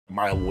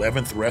My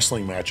 11th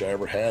wrestling match I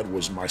ever had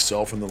was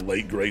myself and the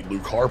late, great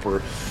Luke Harper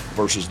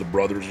versus the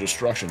Brothers of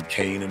Destruction,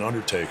 Kane and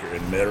Undertaker,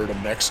 in Merida,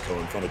 Mexico,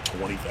 in front of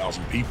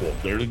 20,000 people.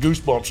 There the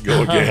goosebumps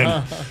go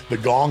again. The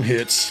gong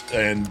hits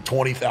and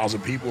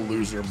 20,000 people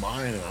lose their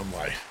mind, and I'm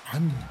like,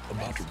 I'm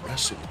about to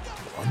wrestle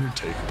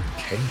Undertaker and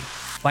Kane.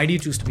 Why do you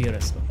choose to be a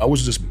wrestler? I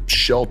was this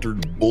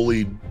sheltered,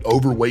 bullied,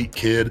 overweight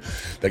kid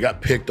that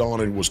got picked on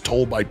and was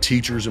told by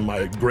teachers in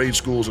my grade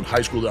schools and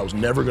high school that I was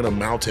never going to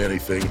amount to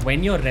anything.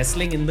 When you're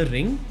wrestling in the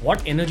ring,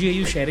 what energy are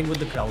you sharing with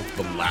the crowd?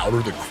 The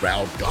louder the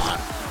crowd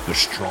got, the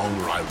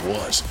stronger I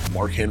was.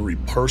 Mark Henry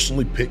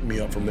personally picked me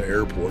up from the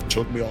airport,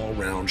 took me all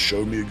around,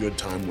 showed me a good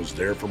time, was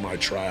there for my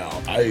tryout.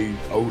 I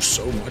owe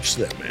so much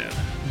to that man.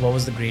 What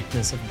was the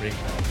greatness of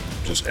Breakdown?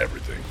 Just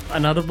everything.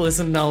 Another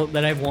person now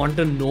that I want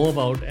to know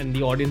about and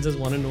the audiences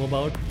want to know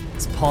about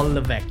is Paul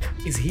Levesque.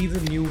 Is he the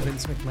new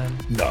Vince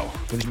McMahon? No,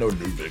 there's no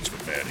new Vince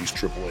McMahon. He's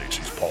Triple H.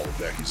 He's Paul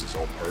Levesque. He's his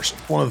own person.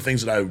 One of the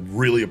things that I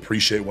really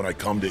appreciate when I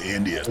come to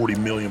India, 40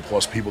 million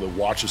plus people that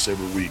watch us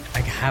every week. I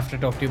have to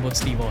talk to you about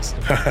Steve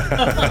Austin.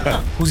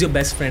 Who's your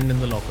best friend in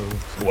the locker room?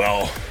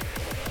 Well,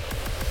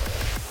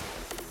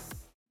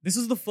 this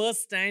was the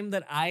first time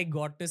that I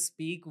got to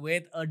speak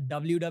with a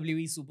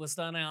WWE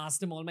superstar, and I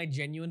asked him all my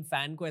genuine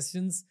fan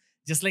questions.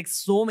 Just like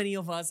so many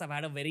of us, I've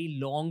had a very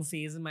long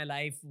phase in my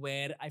life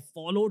where I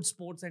followed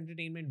sports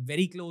entertainment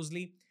very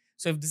closely.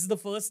 So if this is the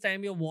first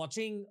time you're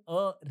watching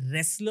a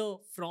wrestler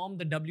from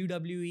the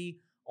WWE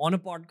on a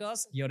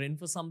podcast, you're in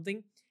for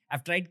something.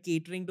 I've tried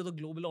catering to the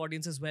global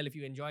audience as well. If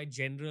you enjoy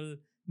general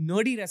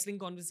nerdy wrestling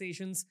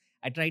conversations,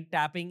 I tried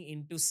tapping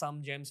into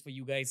some gems for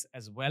you guys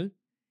as well.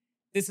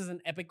 This is an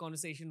epic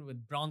conversation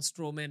with Braun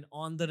Strowman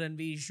on The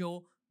Ranveer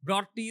Show,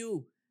 brought to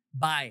you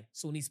by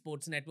Sony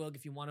Sports Network.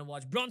 If you want to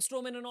watch Braun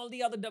Strowman and all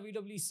the other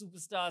WWE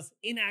superstars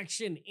in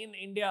action in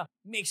India,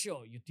 make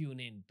sure you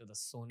tune in to the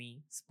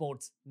Sony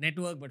Sports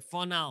Network. But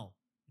for now,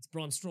 it's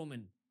Braun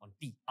Strowman on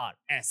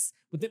TRS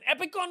with an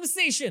epic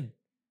conversation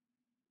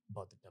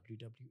about the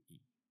WWE.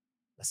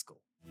 Let's go.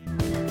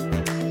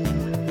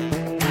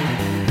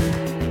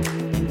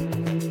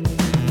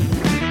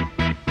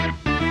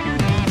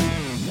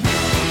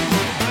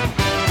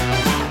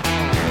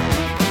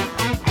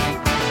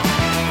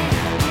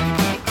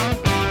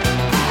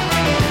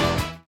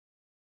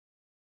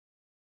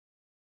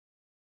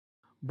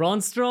 Braun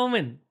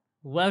Strowman,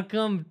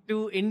 welcome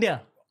to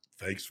India.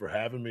 thanks for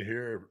having me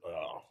here.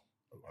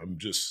 I'm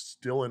just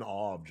still in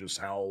awe of just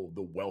how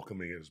the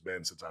welcoming has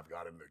been since I've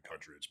got into the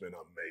country. It's been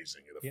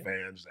amazing. The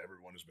fans,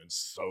 everyone has been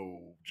so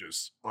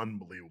just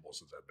unbelievable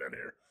since I've been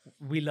here.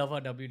 We love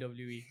our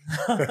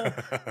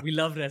WWE. We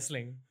love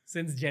wrestling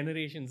since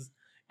generations.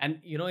 And,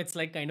 you know, it's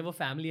like kind of a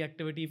family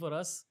activity for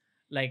us.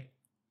 Like,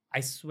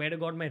 I swear to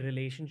God, my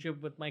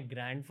relationship with my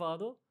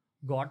grandfather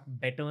got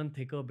better and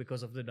thicker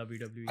because of the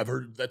WWE. I've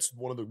heard that's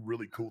one of the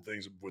really cool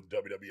things with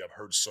WWE. I've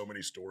heard so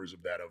many stories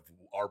of that, of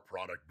our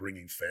product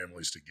bringing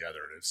families together.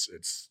 And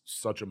it's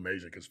such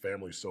amazing because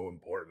family is so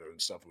important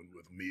and stuff with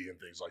me and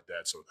things like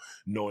that. So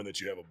knowing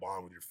that you have a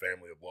bond with your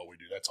family of what we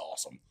do, that's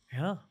awesome.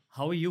 Yeah.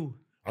 How are you?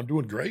 I'm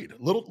doing great. A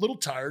little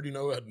tired, you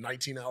know, I had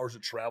 19 hours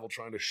of travel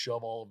trying to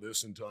shove all of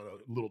this into a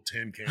little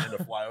tin can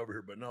to fly over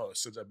here. But no,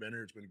 since I've been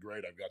here, it's been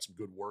great. I've got some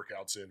good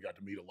workouts in, got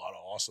to meet a lot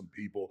of awesome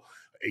people,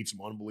 ate some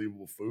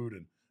unbelievable food,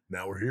 and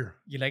now we're here.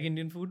 You like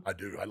Indian food? I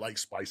do. I like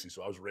spicy,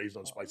 so I was raised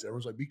on spicy.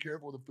 Everyone's like, be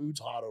careful, the food's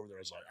hot over there.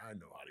 I was like, I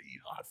know how to eat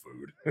hot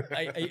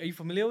food. Are you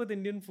familiar with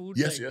Indian food?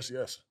 Yes,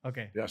 yes.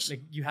 Okay. Yes.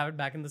 Like you have it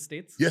back in the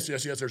States? Yes.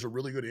 There's a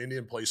really good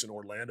Indian place in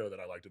Orlando that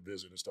I like to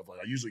visit and stuff like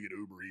that. I usually get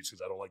Uber Eats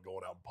because I don't like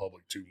going out in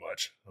public too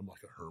much. I'm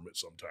like a hermit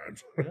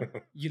sometimes.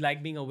 Yeah. You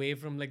like being away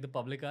from like the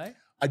public eye?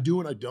 I do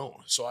and I don't.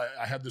 So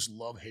I have this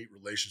love-hate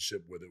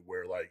relationship with it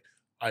where like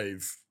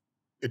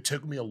it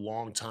took me a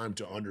long time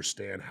to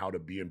understand how to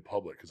be in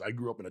public because I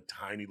grew up in a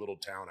tiny little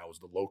town. I was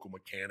the local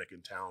mechanic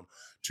in town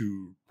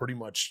to pretty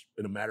much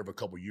in a matter of a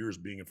couple of years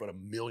being in front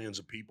of millions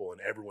of people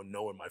and everyone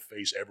knowing my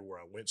face everywhere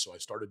I went. So I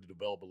started to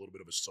develop a little bit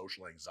of a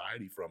social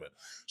anxiety from it.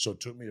 So it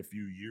took me a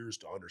few years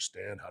to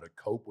understand how to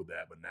cope with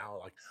that. But now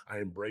like I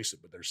embrace it,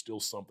 but there's still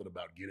something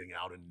about getting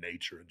out in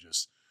nature and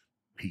just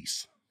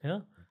peace. Yeah.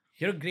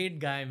 You're a great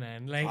guy,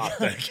 man. Like,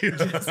 thank you.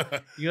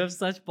 You have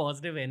such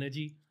positive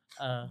energy.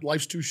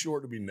 Life's too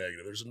short to be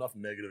negative. There's enough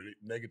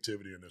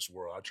negativity in this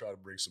world. I try to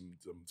bring some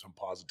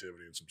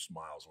positivity and some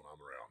smiles when I'm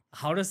around.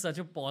 How does such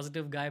a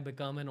positive guy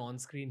become an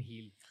on-screen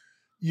heel?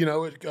 You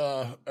know, at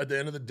the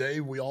end of the day,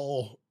 we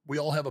all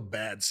have a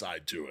bad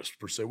side to us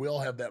per se. We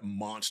all have that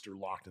monster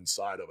locked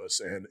inside of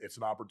us, and it's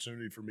an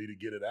opportunity for me to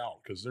get it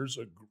out because there's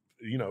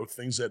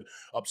things that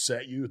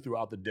upset you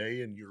throughout the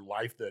day in your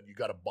life that you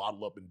got to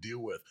bottle up and deal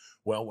with.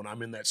 Well, when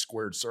I'm in that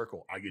squared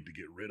circle, I get to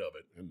get rid of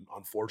it, and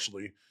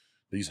unfortunately,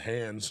 these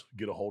hands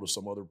get a hold of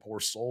some other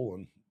poor soul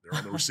and they're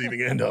on the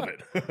receiving end of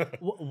it.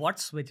 What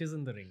switches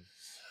in the ring?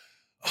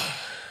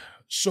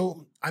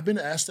 So I've been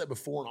asked that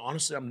before, and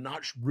honestly, I'm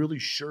not really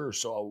sure.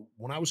 So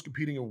when I was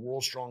competing in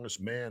World's Strongest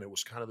Man, it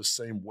was kind of the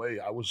same way.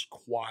 I was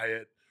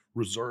quiet,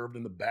 reserved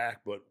in the back,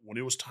 but when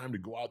it was time to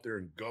go out there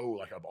and go,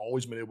 like I've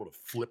always been able to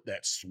flip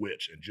that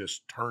switch and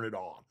just turn it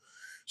on.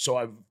 So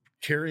I've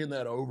carrying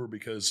that over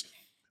because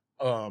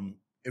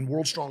in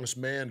World's Strongest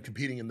Man,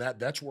 competing in that,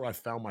 that's where I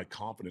found my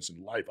confidence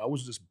in life. I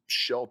was this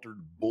sheltered,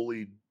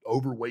 bullied,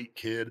 overweight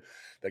kid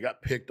that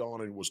got picked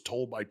on and was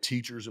told by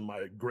teachers in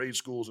my grade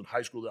schools and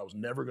high school that I was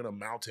never going to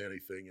amount to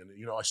anything.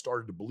 And I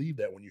started to believe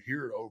that when you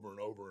hear it over and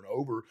over and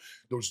over,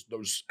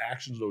 those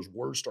actions, those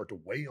words start to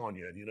weigh on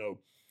you. And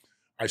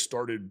I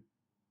started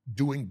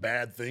doing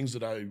bad things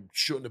that I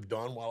shouldn't have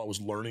done while I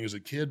was learning as a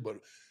kid. But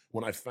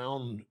when I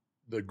found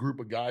the group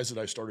of guys that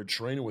I started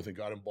training with and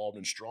got involved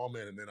in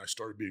strongman, and then I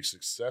started being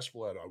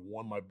successful at it, I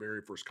won my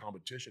very first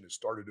competition. It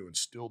started to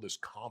instill this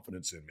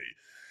confidence in me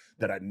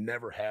that I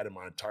never had in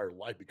my entire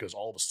life, because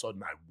all of a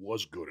sudden I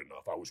was good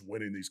enough. I was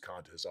winning these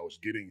contests.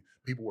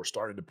 People were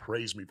starting to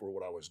praise me for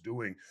what I was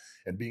doing,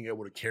 and being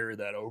able to carry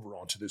that over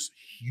onto this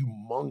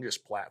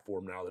humongous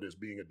platform now that is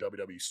being a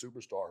WWE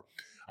superstar.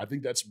 I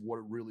think that's what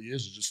it really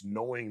is just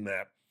knowing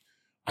that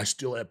I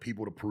still have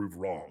people to prove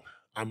wrong.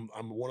 I'm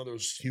one of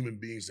those human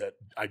beings that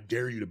I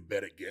dare you to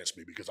bet against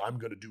me, because I'm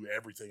going to do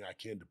everything I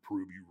can to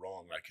prove you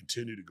wrong. I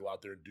continue to go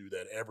out there and do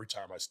that every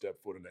time I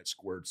step foot in that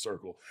squared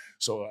circle.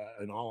 So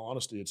in all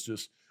honesty, it's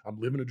just, I'm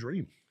living a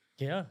dream.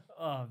 Yeah,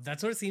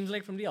 that's what it seems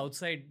like from the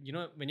outside.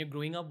 When you're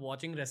growing up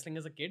watching wrestling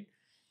as a kid,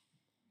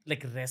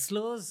 like,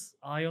 wrestlers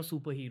are your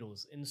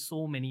superheroes in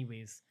so many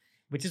ways,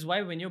 which is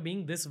why when you're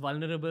being this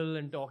vulnerable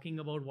and talking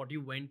about what you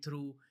went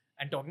through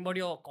and talking about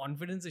your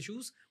confidence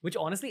issues, which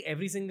honestly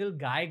every single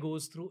guy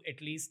goes through,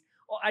 at least,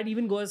 or I'd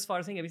even go as far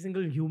as saying every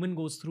single human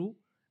goes through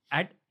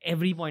at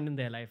every point in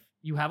their life.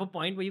 You have a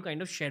point where you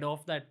kind of shed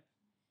off that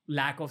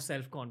lack of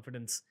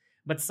self-confidence.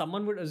 But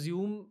someone would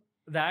assume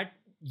that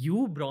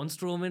you, Braun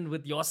Strowman,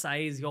 with your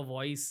size, your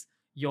voice,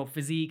 your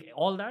physique,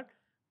 all that,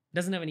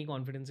 doesn't have any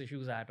confidence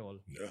issues at all.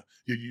 Yeah,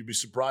 you'd be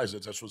surprised.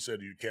 That's what I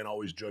said. You can't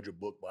always judge a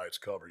book by its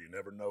cover. You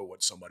never know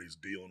what somebody's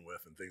dealing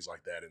with and things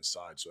like that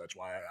inside. So that's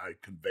why I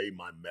convey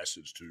my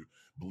message to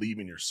believe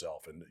in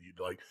yourself, and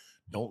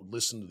don't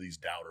listen to these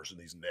doubters and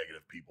these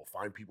negative people.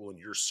 Find people in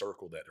your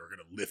circle that are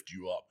going to lift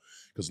you up,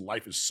 because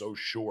life is so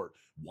short.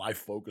 Why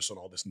focus on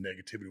all this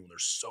negativity when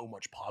there's so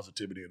much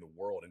positivity in the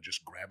world, and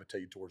just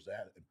gravitate towards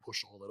that and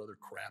push all that other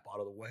crap out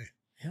of the way.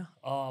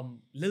 Yeah.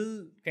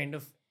 Little kind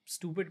of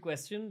stupid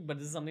question, but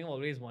this is something I've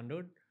always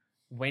wondered.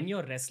 When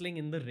you're wrestling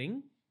in the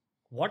ring,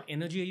 what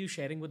energy are you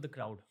sharing with the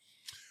crowd?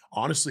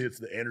 Honestly, it's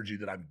the energy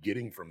that I'm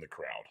getting from the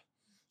crowd.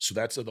 So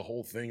that's the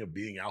whole thing of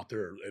being out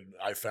there. And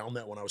I found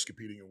that when I was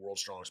competing in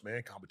World's Strongest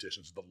Man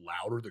competitions, the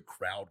louder the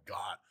crowd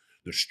got,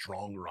 the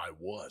stronger I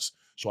was.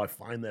 So I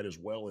find that as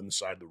well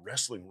inside the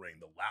wrestling ring.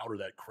 The louder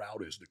that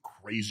crowd is, the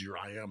crazier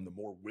I am, the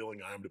more willing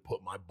I am to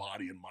put my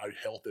body and my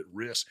health at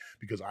risk,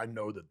 because I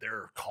know that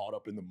they're caught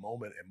up in the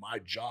moment, and my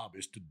job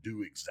is to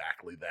do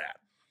exactly that.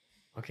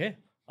 Okay.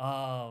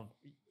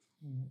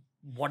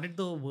 What did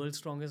the World's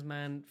Strongest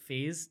Man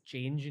phase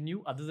change in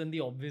you, other than the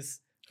obvious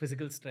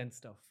physical strength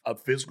stuff?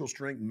 Physical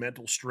strength,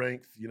 mental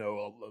strength.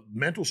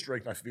 Mental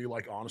strength, I feel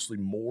like, honestly,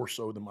 more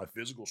so than my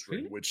physical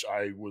strength, Really? which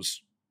I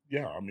was.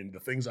 Yeah, I mean, the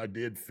things I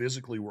did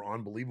physically were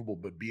unbelievable,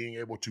 but being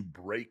able to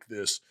break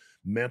this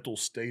mental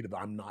state of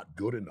I'm not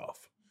good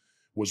enough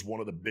was one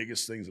of the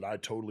biggest things that I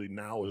totally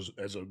now,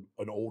 as an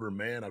older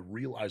man, I'm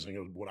realizing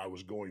when I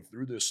was going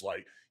through this,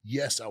 like,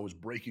 yes, I was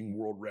breaking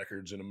world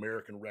records and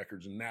American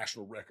records and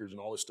national records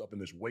and all this stuff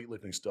and this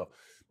weightlifting stuff.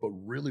 But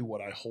really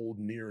what I hold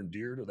near and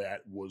dear to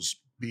that was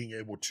being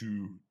able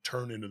to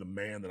turn into the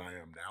man that I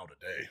am now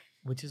today.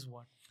 Which is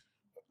what?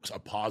 A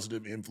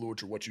positive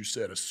influence, or what you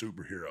said, a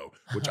superhero,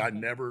 which I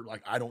never,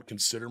 I don't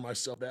consider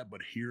myself that,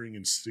 but hearing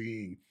and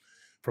seeing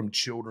from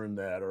children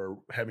that are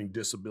having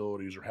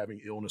disabilities or having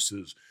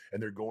illnesses,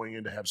 and they're going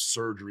in to have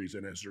surgeries,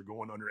 and as they're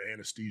going under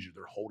anesthesia,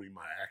 they're holding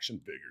my action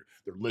figure.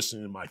 They're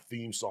listening to my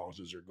theme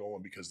songs as they're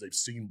going, because they've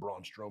seen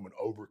Braun Strowman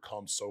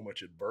overcome so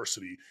much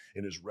adversity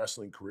in his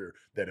wrestling career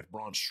that if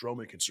Braun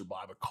Strowman can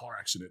survive a car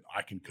accident,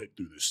 I can get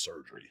through this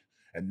surgery.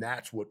 And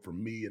that's what, for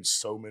me and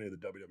so many of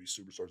the WWE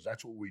superstars,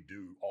 that's what we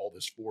do all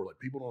this for. Like,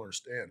 people don't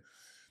understand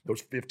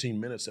those 15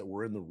 minutes that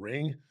we're in the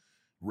ring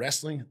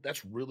wrestling.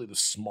 That's really the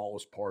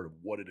smallest part of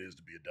what it is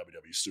to be a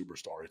WWE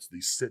superstar. It's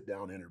these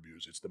sit-down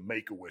interviews. It's the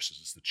make-a-wishes.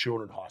 It's the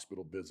children's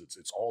hospital visits.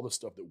 It's all the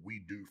stuff that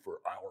we do for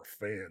our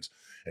fans,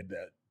 and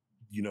that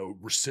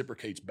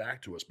reciprocates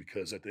back to us,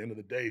 because at the end of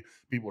the day,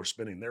 people are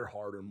spending their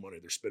hard-earned money.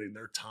 They're spending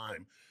their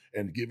time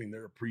and giving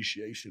their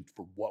appreciation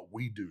for what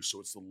we do. So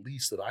it's the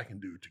least that I can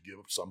do to give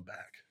some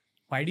back.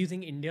 Why do you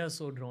think India is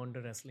so drawn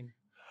to wrestling?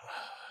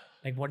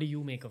 Like, what do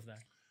you make of that?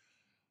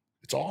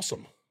 It's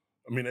awesome.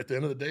 I mean, at the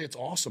end of the day, it's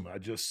awesome.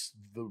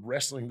 The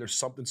wrestling, there's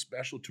something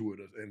special to it.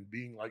 And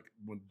being like,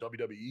 when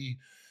WWE,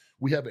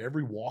 we have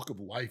every walk of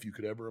life you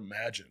could ever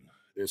imagine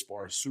as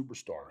far as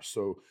superstars.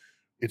 So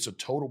it's a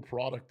total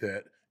product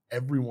that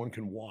everyone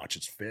can watch.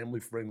 It's family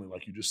friendly.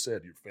 Like you just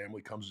said, your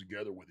family comes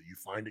together with it. You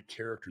find a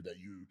character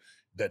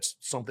that's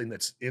something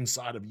that's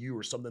inside of you,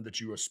 or something that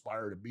you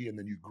aspire to be, and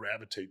then you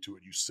gravitate to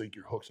it. You sink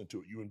your hooks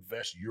into it. You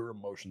invest your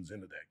emotions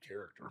into that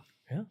character.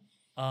 Yeah.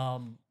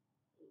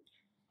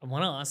 I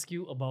want to ask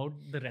you about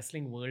the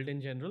wrestling world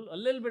in general, a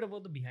little bit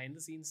about the behind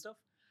the scenes stuff.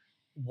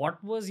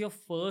 what was your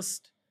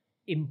first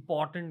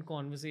important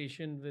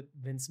conversation with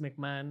Vince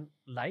McMahon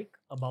like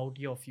about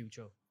your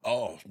future?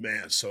 Oh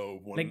man, so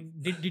Like, when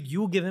did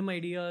you give him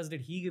ideas?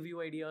 Did he give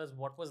you ideas?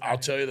 What was I'll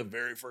that? tell you the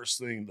very first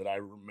thing that I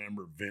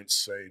remember Vince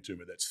saying to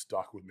me that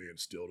stuck with me and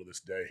still to this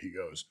day, he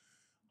goes,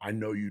 I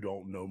know you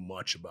don't know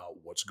much about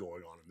what's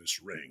going on in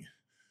this ring,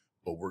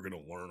 but we're going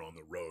to learn on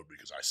the road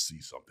because I see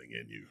something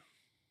in you.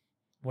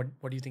 What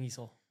do you think he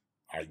saw?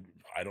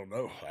 I don't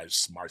know.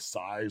 My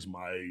size,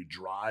 my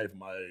drive,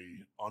 my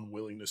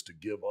unwillingness to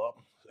give up.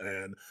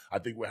 And I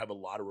think we have a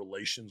lot of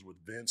relations with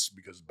Vince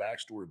because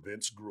backstory,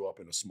 Vince grew up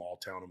in a small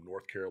town of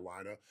North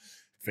Carolina.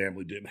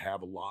 Family didn't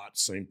have a lot.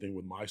 Same thing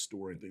with my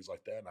story and things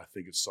like that. And I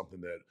think it's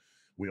something that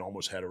we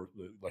almost had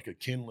a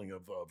kindling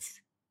of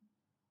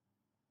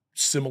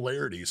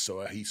similarities.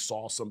 So he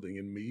saw something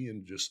in me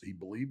and he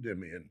believed in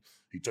me. And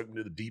he took me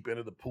to the deep end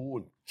of the pool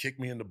and kicked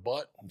me in the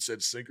butt and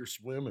said, sink or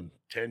swim. And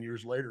 10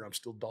 years later, I'm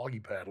still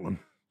doggy paddling.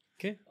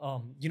 Okay.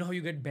 You know how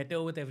you get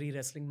better with every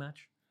wrestling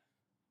match?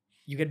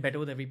 You get better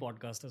with every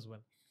podcast as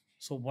well.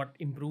 So what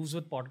improves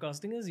with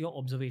podcasting is your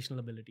observational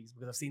abilities,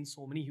 because I've seen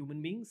so many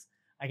human beings.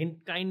 I can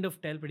kind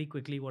of tell pretty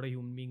quickly what a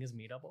human being is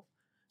made up of.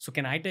 So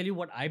can I tell you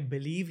what I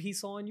believe he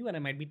saw in you? And I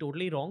might be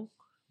totally wrong,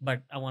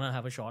 but I want to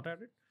have a shot at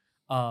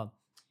it.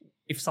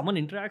 If someone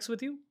interacts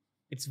with you,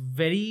 it's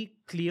very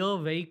clear,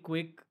 very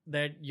quick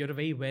that you're a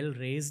very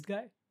well-raised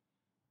guy.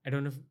 I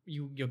don't know if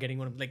you're getting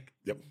one of like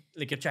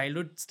your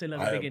childhood still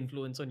has a big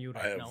influence on you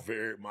right now.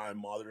 My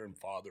mother and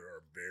father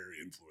are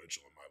very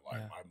influential in my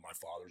life. Yeah. My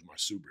father's my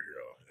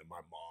superhero, and my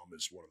mom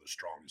is one of the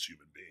strongest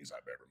human beings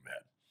I've ever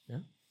met.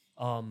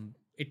 Yeah.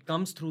 It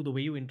comes through the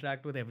way you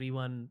interact with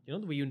everyone, the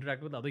way you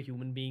interact with other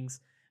human beings,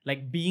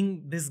 like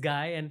being this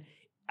guy. And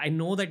I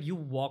know that you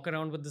walk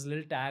around with this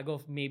little tag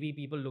of maybe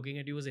people looking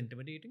at you as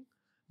intimidating,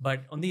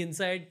 but on the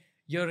inside,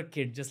 you're a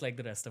kid just like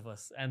the rest of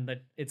us, and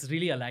that it's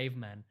really alive,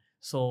 man.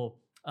 So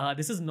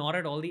this is not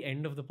at all the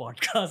end of the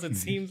podcast. It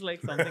seems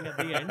like something at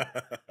the end.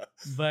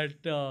 But,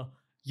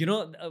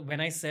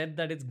 when I said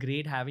that it's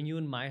great having you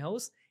in my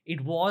house,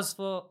 it was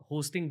for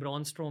hosting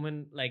Braun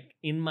Strowman like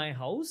in my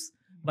house,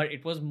 but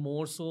it was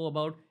more so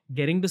about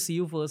getting to see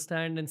you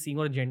firsthand and seeing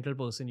what a gentle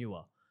person you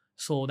are.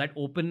 So that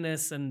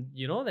openness and,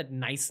 that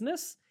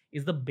niceness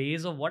is the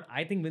base of what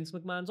I think Vince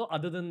McMahon saw,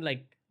 other than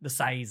like the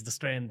size, the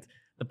strength,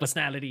 the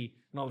personality,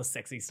 and all the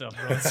sexy stuff.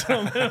 Braun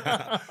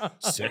Strowman.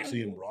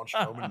 Sexy and Braun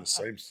Strowman in the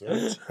same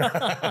sentence.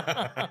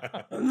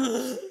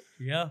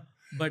 Yeah,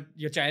 but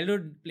your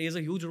childhood plays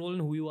a huge role in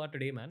who you are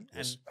today, man.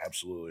 Yes,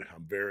 absolutely.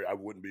 I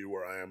wouldn't be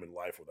where I am in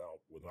life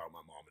without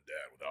my mom and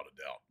dad, without a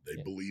doubt.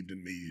 They believed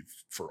in me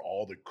for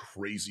all the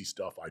crazy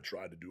stuff I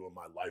tried to do in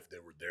my life. They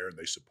were there and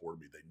they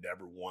supported me. They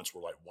never once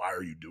were like, why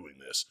are you doing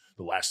this?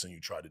 The last thing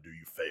you tried to do,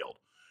 you failed.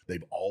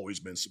 They've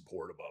always been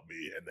supportive of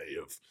me, and they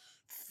have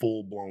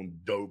full-blown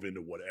dove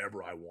into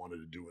whatever I wanted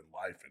to do in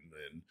life.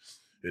 And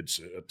it's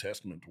a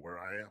testament to where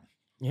I am.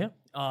 Yeah.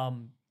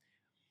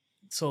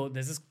 So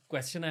there's this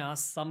question I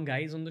ask some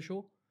guys on the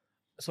show.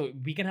 So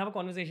we can have a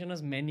conversation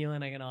as men here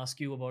and I can ask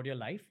you about your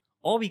life,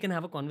 or we can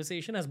have a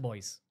conversation as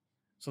boys.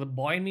 So the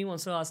boy in me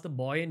wants to ask the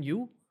boy in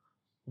you,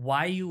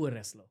 why you a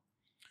wrestler?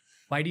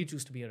 Why do you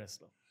choose to be a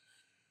wrestler?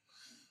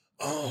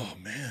 Oh,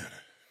 man.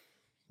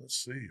 Let's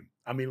see.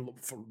 I mean,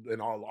 in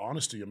all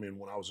honesty,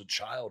 when I was a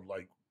child,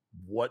 like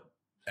what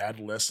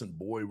adolescent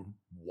boy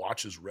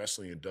watches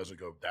wrestling and doesn't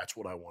go, that's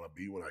what I want to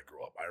be when I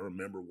grow up. I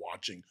remember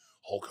watching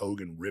Hulk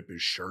Hogan rip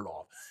his shirt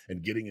off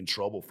and getting in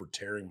trouble for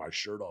tearing my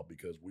shirt off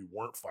because we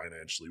weren't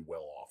financially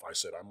well off. I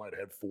said I might have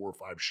had 4 or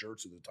 5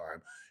 shirts at the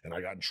time, and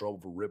I got in trouble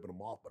for ripping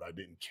them off, but I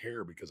didn't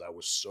care because I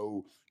was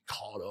so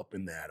caught up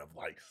in that of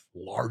like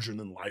larger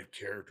than life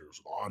characters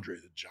with Andre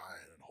the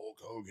Giant and Hulk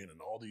Hogan and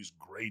all these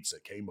greats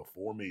that came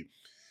before me.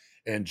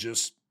 And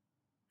just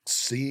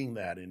seeing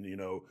that and,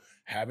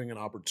 having an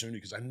opportunity,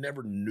 because I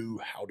never knew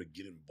how to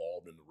get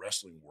involved in the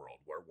wrestling world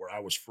where I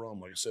was from.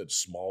 Like I said,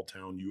 small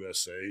town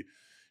USA,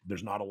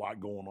 there's not a lot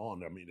going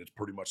on. It's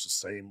pretty much the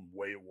same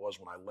way it was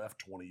when I left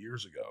 20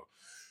 years ago.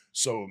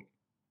 So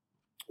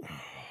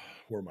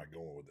where am I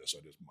going with this?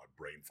 My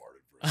brain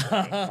farted for a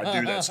second. I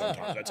do that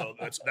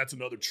sometimes. That's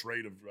another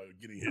trait of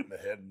getting hit in the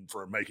head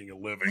for making a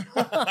living.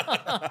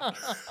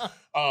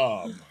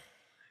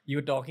 You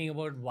were talking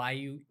about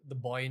why the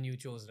boy in you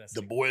chose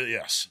wrestling. The boy,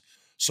 yes.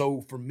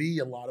 So for me,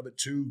 a lot of it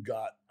too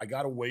I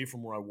got away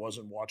from where I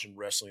wasn't watching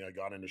wrestling. I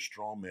got into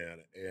Strowman,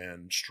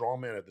 and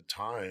Strowman at the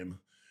time,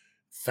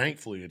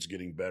 thankfully it's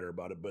getting better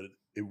about it, but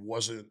it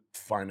wasn't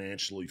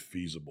financially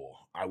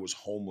feasible. I was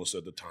homeless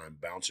at the time,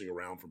 bouncing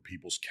around from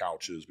people's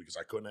couches because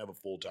I couldn't have a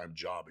full-time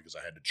job because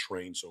I had to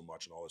train so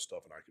much and all this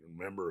stuff. And I can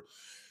remember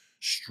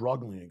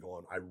struggling and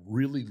going, I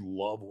really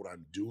love what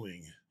I'm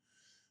doing,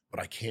 but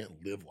I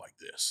can't live like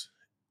this.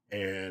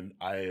 And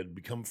I had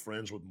become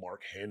friends with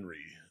Mark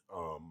Henry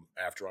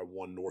after I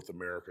won North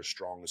America's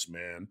Strongest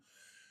Man.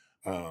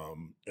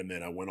 And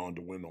then I went on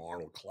to win the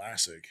Arnold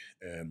Classic,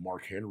 and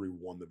Mark Henry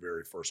won the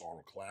very first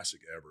Arnold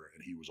Classic ever.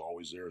 And he was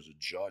always there as a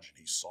judge, and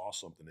he saw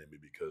something in me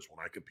because when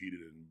I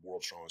competed in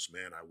World's Strongest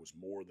Man, I was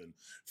more than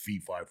fee,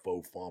 fi,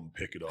 fo, fum,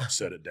 pick it up,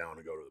 set it down,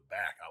 and go to the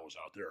back. I was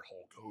out there,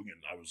 Hulk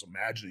Hogan. I was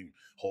imagining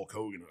Hulk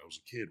Hogan when I was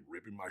a kid,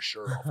 ripping my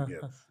shirt off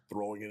again,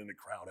 throwing it in the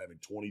crowd, having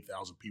 20,000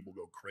 people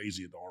go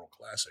crazy at the Arnold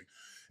Classic.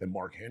 And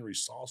Mark Henry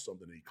saw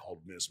something, and he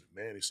called Vince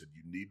McMahon. He said,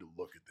 "You need to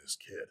look at this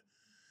kid."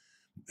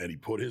 And he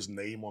put his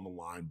name on the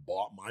line,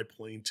 bought my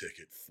plane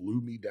ticket, flew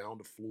me down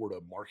to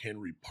Florida. Mark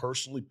Henry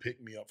personally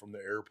picked me up from the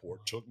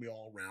airport, took me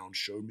all around,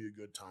 showed me a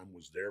good time,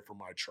 was there for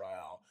my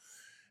tryout.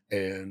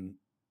 And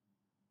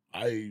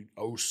I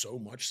owe so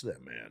much to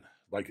that man.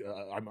 Like,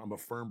 I'm a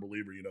firm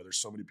believer,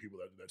 there's so many people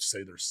that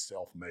say they're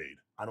self-made.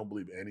 I don't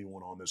believe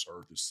anyone on this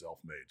earth is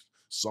self-made.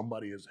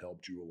 Somebody has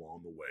helped you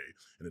along the way,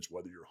 and it's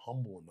whether you're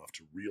humble enough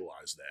to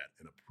realize that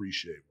and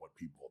appreciate what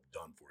people have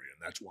done for you.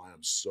 And that's why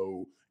I'm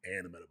so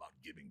animate about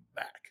giving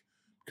back,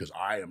 because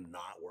I am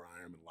not where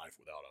I am in life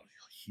without a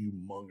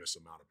humongous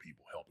amount of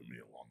people helping me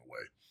along the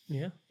way.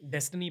 Yeah.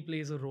 Destiny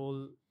plays a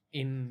role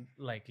in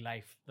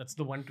life. That's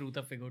the one truth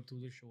I figured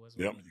through the show as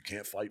well. Yep, you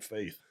can't fight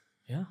faith.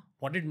 Yeah.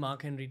 What did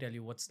Mark Henry tell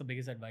you? What's the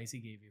biggest advice he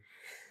gave you?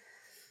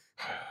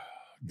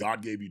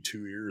 God gave you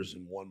 2 ears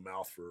and 1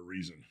 mouth for a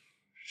reason.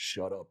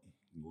 Shut up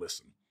and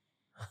listen.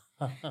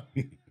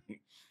 He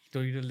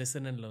told you to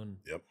listen and learn.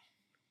 Yep.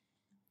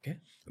 Okay.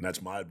 And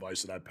that's my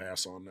advice that I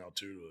pass on now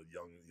too to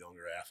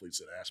younger athletes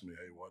that ask me,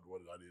 "Hey, what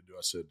did I need to do?"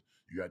 I said,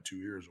 "You got 2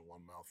 ears and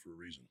 1 mouth for a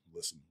reason.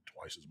 Listen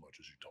twice as much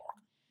as you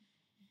talk."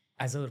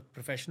 As a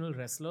professional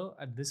wrestler,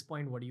 at this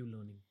point, what are you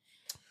learning?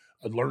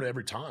 I learn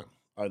every time.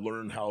 I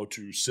learned how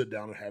to sit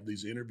down and have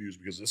these interviews,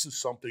 because this is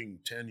something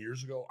 10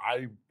 years ago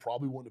I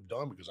probably wouldn't have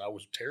done because I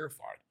was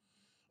terrified.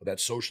 That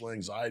social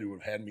anxiety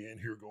would have had me in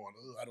here going,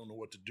 I don't know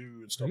what to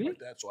do and stuff like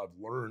that. So I've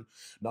learned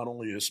not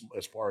only as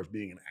far as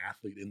being an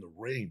athlete in the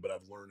ring, but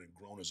I've learned and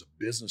grown as a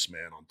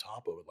businessman on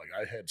top of it. Like,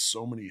 I had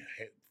so many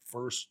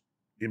first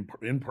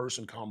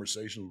in-person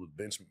conversations with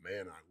Vince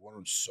McMahon, and I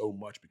learned so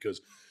much because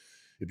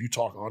if you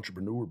talk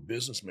entrepreneur,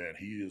 businessman,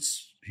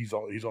 he's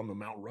on the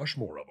Mount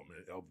Rushmore of them,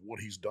 of what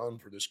he's done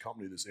for this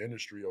company, this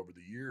industry over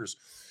the years.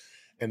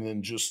 And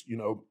then just,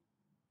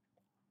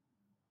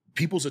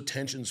 people's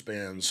attention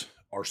spans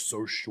are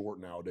so short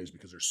nowadays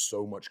because there's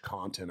so much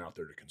content out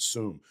there to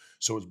consume.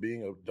 So as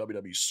being a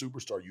WWE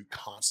superstar, you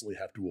constantly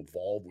have to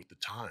evolve with the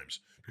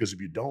times, because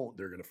if you don't,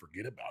 they're going to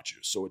forget about you.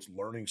 So it's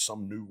learning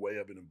some new way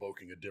of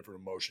invoking a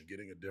different emotion,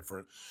 getting a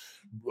different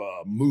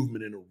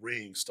movement in a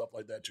ring, stuff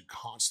like that, to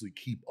constantly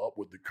keep up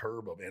with the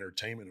curve of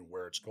entertainment and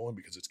where it's going,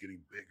 because it's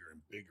getting bigger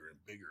and bigger and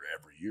bigger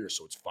every year.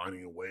 So it's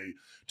finding a way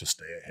to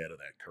stay ahead of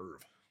that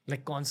curve.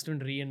 Like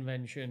constant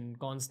reinvention,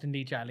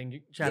 constantly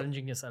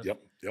challenging yourself.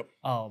 Yep.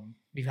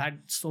 We've had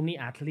so many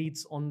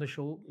athletes on the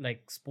show,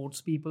 like sports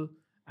people,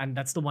 and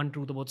that's the one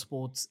truth about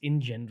sports in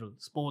general.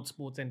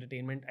 Sports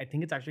entertainment, I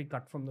think it's actually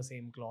cut from the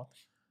same cloth.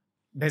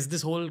 There's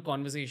this whole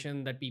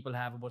conversation that people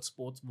have about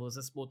sports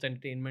versus sports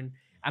entertainment.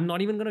 I'm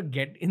not even going to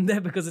get in there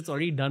because it's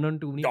already done on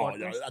too many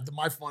podcasts.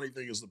 My funny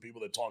thing is the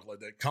people that talk like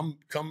that, come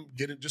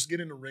just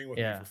get in the ring with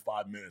me for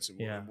 5 minutes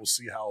and we'll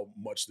see how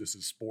much this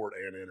is sport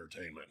and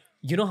entertainment.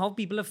 You know how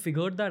people have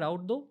figured that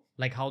out though?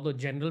 Like how the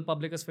general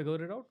public has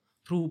figured it out?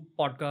 Through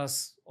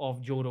podcasts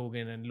of Joe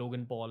Rogan and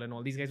Logan Paul and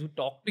all these guys who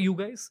talk to you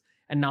guys.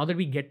 And now that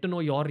we get to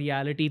know your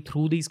reality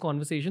through these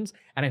conversations,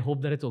 and I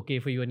hope that it's okay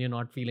for you and you're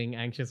not feeling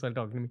anxious while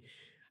talking to me.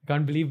 I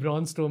can't believe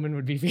Braun Strowman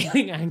would be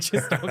feeling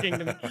anxious talking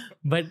to me.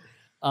 But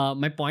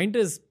my point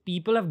is,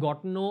 people have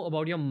got to know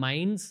about your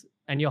minds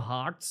and your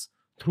hearts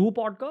through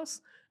podcasts.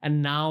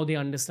 And now they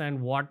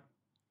understand what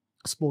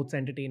sports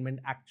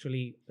entertainment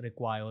actually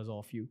requires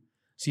of you.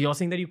 So you're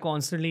saying that you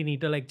constantly need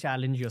to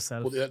challenge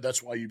yourself. Well,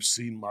 that's why you've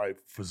seen my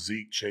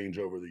physique change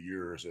over the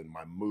years, and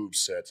my move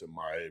sets and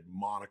my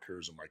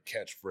monikers and my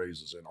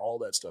catchphrases and all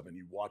that stuff. And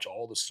you watch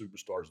all the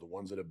superstars, the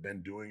ones that have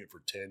been doing it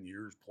for 10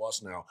 years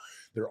plus now,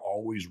 they're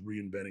always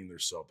reinventing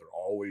themselves. They're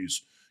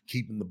always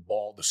keeping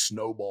the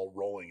snowball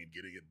rolling and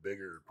getting it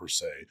bigger per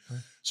se.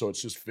 Right. So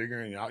it's just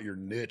figuring out your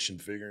niche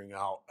and figuring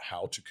out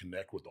how to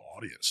connect with the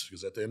audience.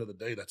 Because at the end of the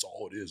day, that's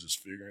all it is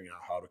figuring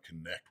out how to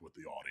connect with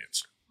the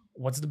audience.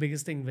 What's the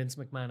biggest thing Vince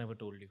McMahon ever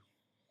told you?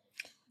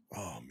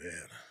 Oh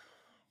man,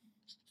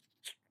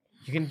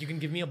 you can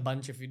give me a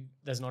bunch if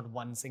there's not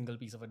one single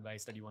piece of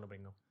advice that you want to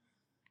bring up.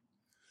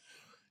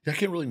 Yeah, I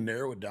can't really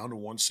narrow it down to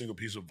one single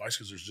piece of advice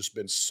because there's just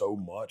been so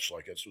much.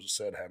 Like as was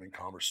said, having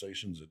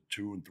conversations at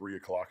 2 and 3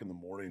 o'clock in the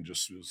morning,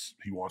 just as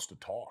he wants to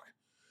talk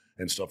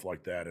and stuff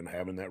like that, and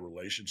having that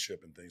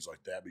relationship and things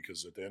like that.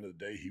 Because at the end of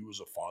the day, he was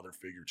a father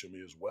figure to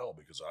me as well.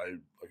 Because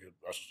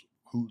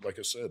like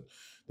I said,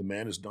 the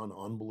man has done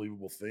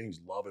unbelievable things.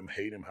 Love him,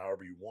 hate him,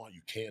 however you want.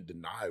 You can't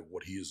deny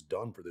what he has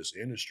done for this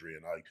industry.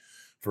 And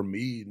for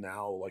me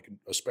now,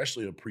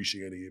 especially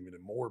appreciating him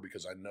even more,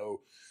 because I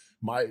know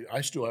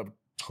I still have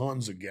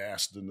tons of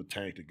gas in the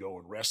tank to go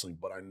in wrestling,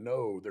 but I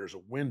know there's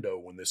a window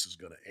when this is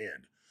going to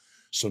end.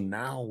 So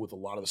now with a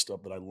lot of the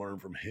stuff that I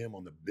learned from him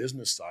on the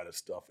business side of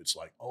stuff, it's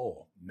like,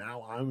 oh,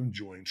 now I'm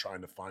enjoying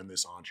trying to find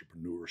this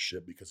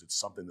entrepreneurship because it's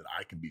something that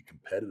I can be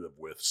competitive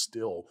with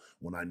still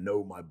when I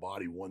know my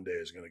body one day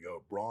is going to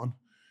go, Braun,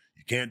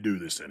 you can't do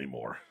this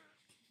anymore.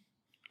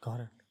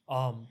 Got it.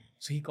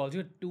 So he calls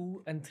you at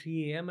 2 and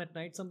 3 a.m. at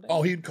night sometimes?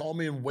 Oh, he'd call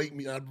me and wake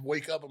me. I'd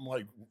wake up. I'm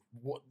like,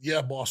 what?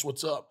 Yeah, boss,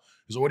 what's up?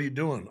 He's like, what are you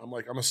doing? I'm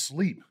like, I'm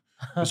asleep.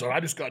 He's like, I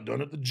just got done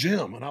at the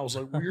gym. And I was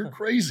like, well, you're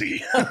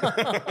crazy.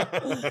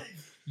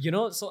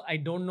 So I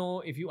don't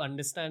know if you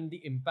understand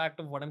the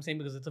impact of what I'm saying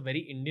because it's a very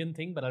Indian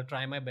thing, but I'll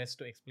try my best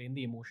to explain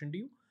the emotion to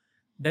you.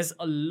 There's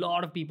a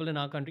lot of people in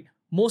our country.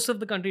 Most of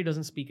the country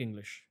doesn't speak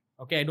English.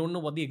 Okay, I don't know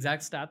what the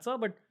exact stats are,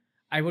 but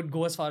I would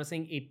go as far as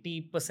saying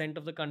 80%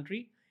 of the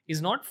country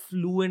is not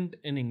fluent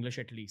in English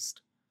at least.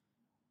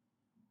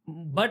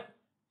 But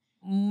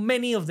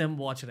many of them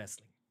watch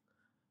wrestling.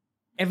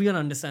 Everyone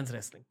understands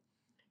wrestling.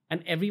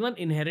 And everyone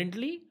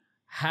inherently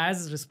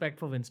has respect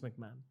for Vince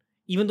McMahon.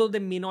 Even though they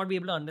may not be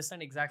able to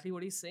understand exactly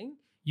what he's saying,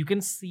 you can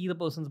see the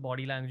person's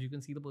body language, you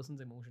can see the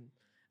person's emotion.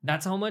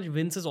 That's how much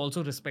Vince is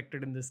also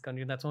respected in this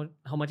country. That's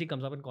how much he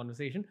comes up in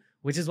conversation,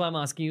 which is why I'm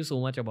asking you so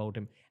much about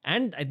him.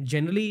 And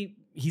generally,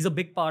 he's a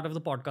big part of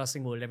the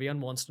podcasting world. Everyone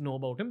wants to know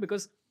about him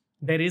because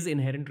there is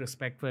inherent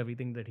respect for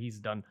everything that he's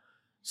done.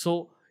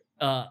 So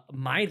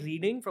my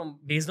reading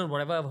based on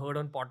whatever I've heard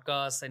on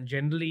podcasts and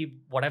generally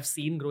what I've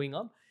seen growing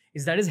up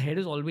is that his head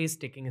is always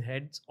ticking. His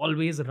head's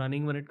always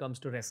running when it comes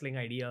to wrestling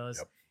ideas.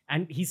 Yep.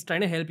 And he's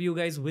trying to help you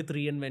guys with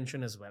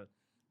reinvention as well.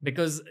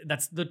 Because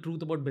that's the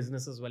truth about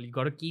business as well. You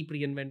got to keep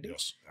reinventing.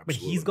 Yes, absolutely. But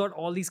he's got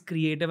all these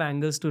creative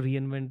angles to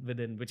reinvent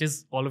within, which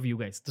is all of you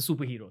guys, the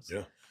superheroes.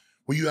 Yeah.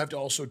 Well, you have to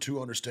also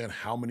too understand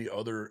how many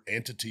other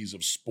entities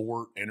of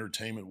sport,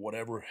 entertainment,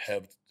 whatever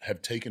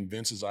have taken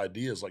Vince's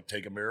ideas. Like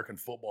take American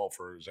football,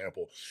 for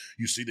example.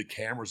 You see the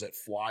cameras that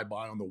fly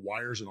by on the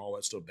wires and all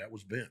that stuff. That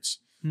was Vince.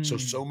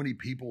 So many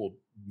people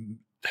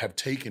have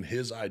taken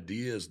his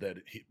ideas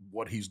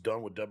what he's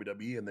done with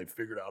WWE, and they've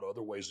figured out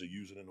other ways to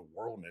use it in the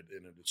world.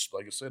 And it's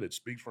like I said, it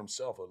speaks for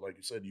himself. Like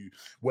you said,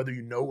 whether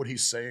you know what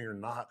he's saying or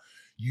not,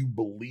 you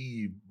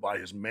believe by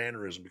his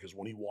mannerism because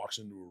when he walks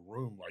into a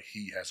room, like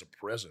he has a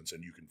presence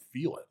and you can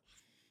feel it.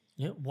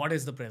 Yeah. What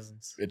is the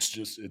presence? It's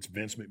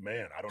Vince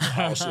McMahon. I don't know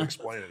how else to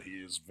explain it. He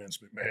is Vince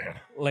McMahon.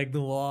 Like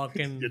the walk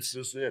and it's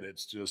just it.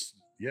 It's just,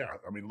 yeah.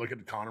 I mean, look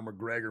at Conor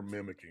McGregor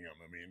mimicking him.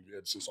 I mean,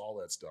 it's just all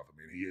that stuff. I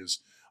mean, he is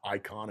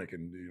iconic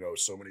and,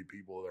 so many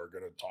people are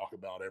going to talk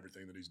about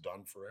everything that he's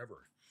done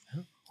forever.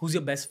 Who's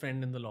your best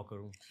friend in the locker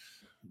room?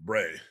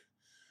 Bray.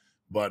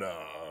 But,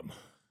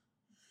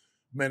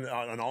 man,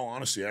 in all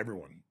honesty,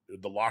 everyone.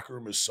 The locker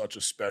room is such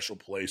a special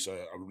place.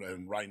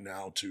 And right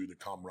now, too, the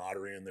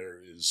camaraderie in there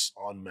is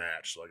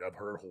unmatched. Like, I've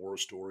heard horror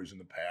stories in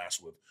the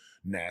past with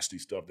nasty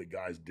stuff that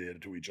guys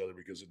did to each other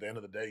because at the end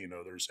of the day,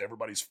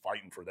 everybody's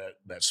fighting for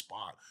that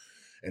spot.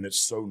 And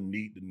it's so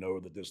neat to know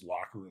that this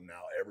locker room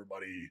now,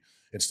 everybody,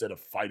 instead of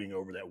fighting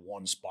over that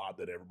one spot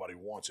that everybody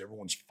wants,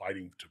 everyone's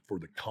fighting for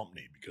the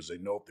company because they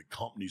know if the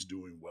company's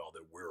doing well,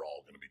 that we're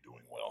all going to be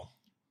doing well.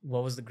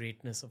 What was the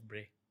greatness of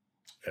Bray?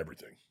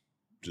 Everything.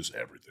 Just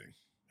everything.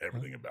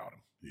 Everything about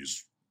him. He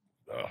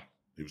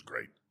was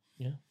great.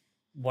 Yeah.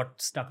 What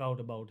stuck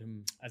out about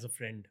him as a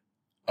friend?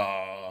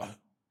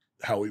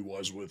 How he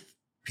was with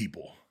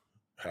people.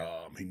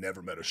 He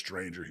never met a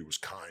stranger. He was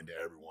kind to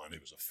everyone. He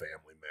was a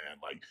family man.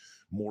 Like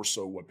more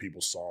so what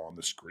people saw on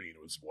the screen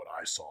was what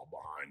I saw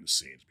behind the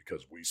scenes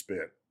because we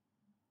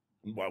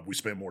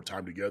spent more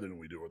time together than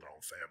we do with our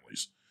own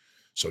families.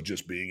 So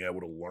just being able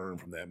to learn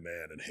from that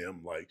man and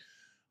him, like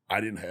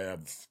I didn't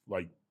have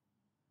like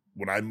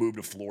when I moved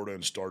to Florida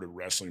and started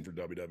wrestling for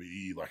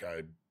WWE, like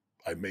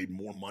I made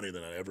more money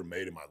than I ever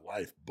made in my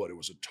life, but it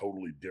was a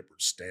totally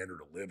different standard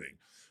of living.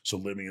 So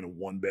living in a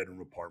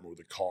 1-bedroom apartment with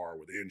a car,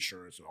 with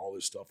insurance and all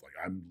this stuff, like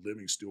I'm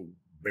living still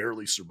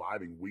barely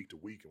surviving week to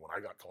week. And when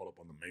I got called up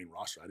on the main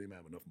roster, I didn't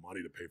have enough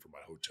money to pay for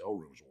my hotel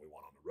rooms when we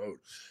went on the road.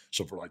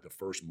 So for like the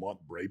first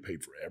month, Bray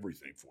paid for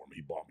everything for me.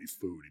 He bought me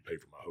food. He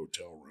paid for my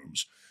hotel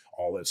rooms,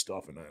 all that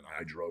stuff. And then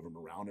I drove him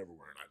around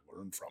everywhere and I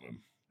learned from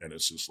him. And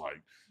it's just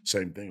like,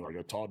 same thing like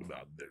I talked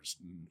about. There's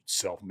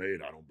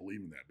self-made. I don't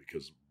believe in that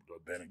because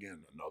then again,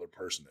 another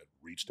person that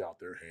reached out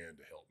their hand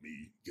to help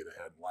me get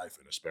ahead in life.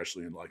 And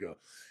especially in like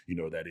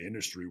that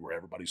industry where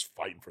everybody's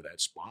fighting for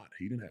that spot.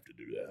 He didn't have to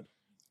do that.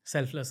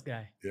 Selfless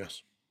guy.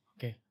 Yes.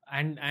 Okay.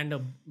 And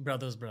a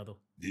brother's brother.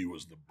 He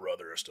was the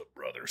brotherest of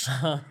brothers.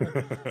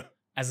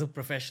 As a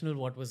professional,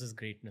 what was his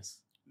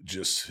greatness?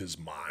 Just his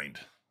mind.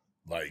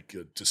 Like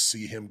to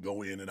see him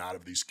go in and out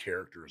of these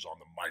characters on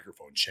the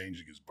microphone,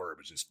 changing his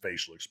verbiage, his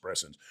facial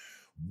expressions,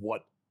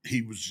 what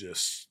he was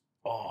just,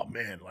 oh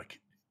man, like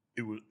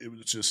it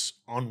was just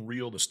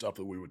unreal the stuff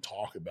that we would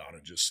talk about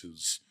and just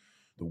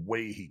the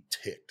way he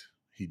ticked.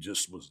 He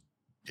just was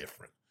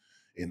different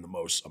in the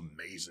most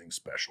amazing,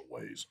 special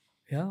ways.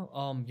 Yeah.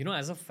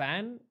 As a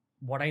fan,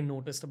 what I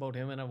noticed about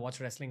him, and I've watched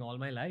wrestling all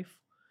my life,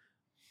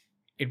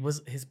 it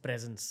was his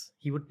presence.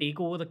 He would take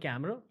over the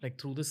camera,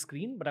 like through the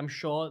screen, but I'm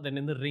sure then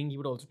in the ring, he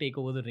would also take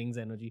over the ring's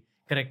energy.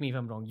 Correct me if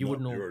I'm wrong. You would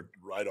know. You're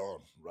right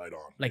on, right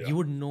on. Like you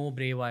would know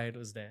Bray Wyatt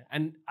was there.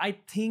 And I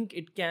think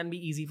it can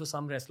be easy for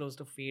some wrestlers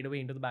to fade away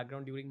into the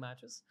background during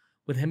matches.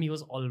 With him, he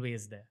was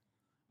always there.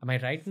 Am I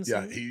right in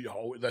saying? Yeah,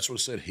 that's what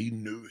I said. He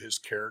knew his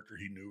character,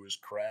 he knew his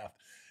craft,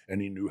 and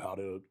he knew how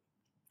to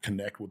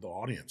connect with the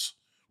audience.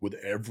 With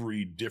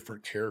every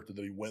different character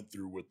that he went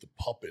through, with the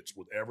puppets,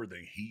 with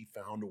everything, he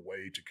found a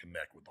way to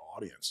connect with the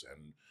audience,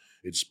 and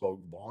it spoke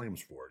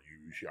volumes for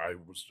it. I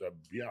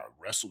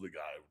wrestled a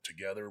guy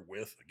together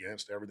with,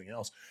 against everything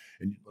else,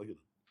 and look at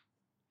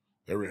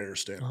every hair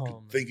stand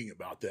up thinking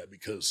about that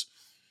because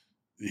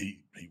he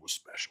was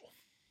special.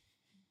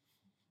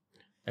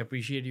 I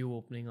appreciate you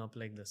opening up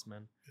like this,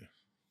 man. Yeah.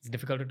 It's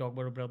difficult to talk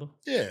about a brother.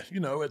 Yeah,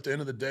 at the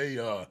end of the day,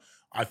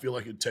 I feel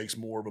like it takes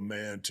more of a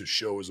man to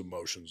show his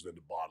emotions than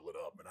to bottle it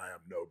up. And I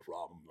have no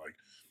problem, like,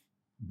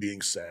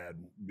 being sad,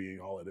 being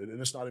all of it.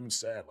 And it's not even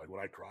sad. Like,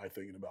 when I cry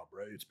thinking about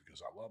Bray, it's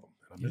because I love him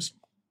and I miss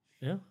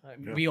him.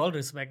 Yeah. We all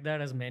respect that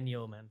as men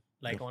here, man.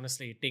 Like,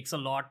 honestly, it takes a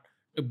lot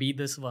to be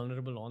this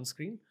vulnerable on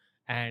screen.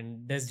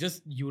 And there's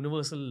just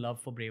universal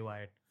love for Bray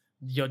Wyatt.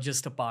 You're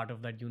just a part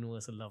of that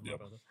universal love, my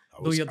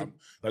brother.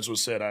 That's what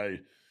said.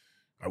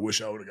 I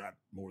wish I would have got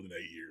more than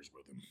 8 years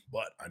with him,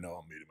 but I know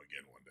I'll meet him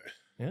again one day.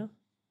 Yeah.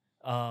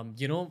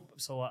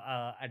 So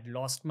I'd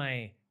lost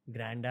my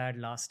granddad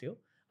last year,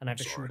 and I had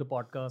to shoot a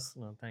podcast.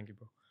 No, thank you,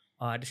 bro.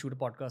 I had to shoot a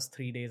podcast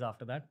 3 days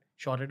after that.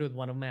 Shot it with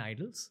one of my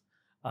idols,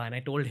 and I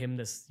told him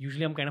this.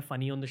 Usually, I'm kind of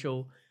funny on the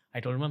show. I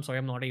told him, I'm sorry,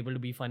 I'm not able to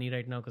be funny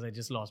right now because I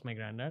just lost my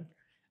granddad.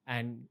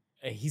 And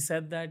he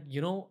said that,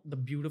 the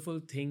beautiful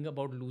thing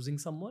about losing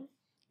someone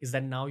is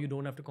that now you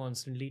don't have to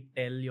constantly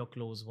tell your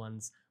close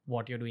ones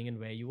what you're doing and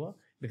where you are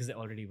because they're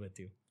already with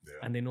you. Yeah.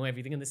 And they know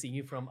everything and they're seeing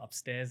you from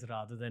upstairs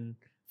rather than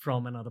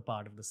from another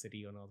part of the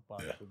city or another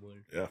part of the world.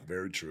 Yeah,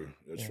 very true.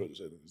 That's what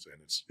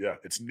and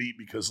it's neat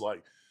because,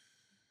 like,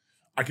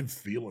 I can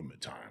feel them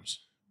at times.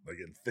 Like,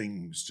 and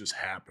things just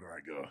happen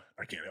and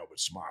I can't help but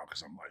smile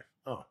because I'm like,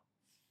 oh,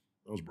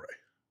 that was Bray.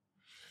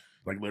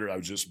 Like, literally, I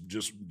was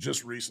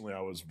just recently,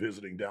 I was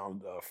visiting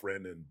down a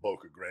friend in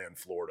Boca Grande,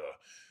 Florida,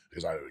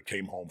 because I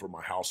came home from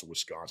my house in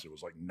Wisconsin. It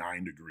was like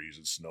 9 degrees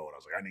and snow, and I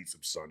was like, I need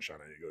some sunshine.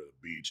 I need to go to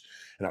the beach.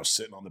 And I was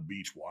sitting on the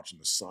beach watching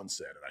the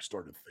sunset, and I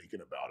started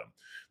thinking about him.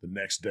 The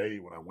next day,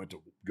 when I went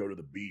to go to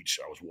the beach,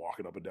 I was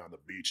walking up and down the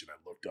beach, and I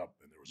looked up,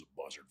 and there was a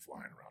buzzard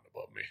flying around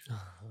above me.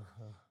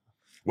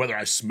 Whether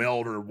I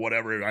smelled or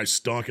whatever, I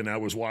stunk, and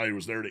that was why he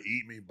was there to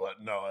eat me.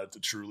 But no, I have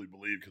to truly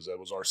believe, because that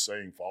was our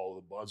saying, follow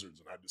the buzzards.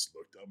 And I just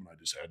looked up, and I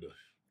just had to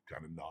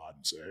kind of nod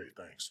and say, hey,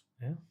 thanks.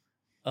 Yeah.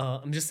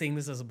 I'm just saying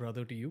this as a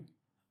brother to you.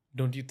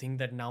 Don't you think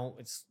that now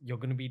you're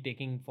going to be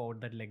taking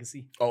forward that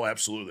legacy? Oh,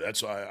 absolutely.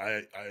 That's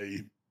why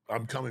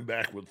I'm coming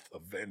back with a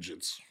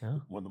vengeance. Yeah.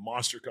 When the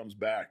monster comes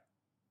back,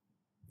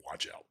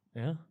 watch out.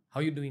 Yeah.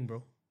 How you doing,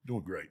 bro?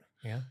 Doing great.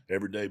 Yeah.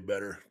 Every day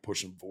better,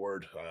 pushing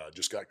forward.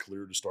 Just got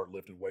cleared to start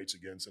lifting weights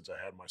again since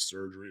I had my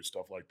surgery and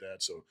stuff like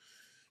that. So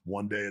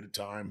one day at a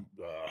time.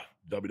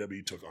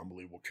 WWE took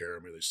unbelievable care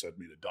of me. They sent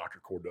me to Dr.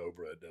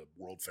 Cordova at the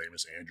world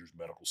famous Andrews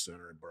Medical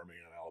Center in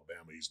Birmingham,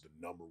 Alabama. He's the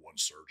 #1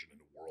 surgeon in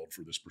the world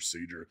for this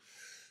procedure.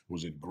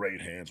 Was in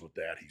great hands with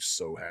that. He's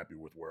so happy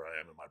with where I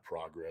am in my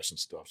progress and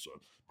stuff. So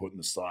putting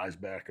the size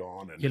back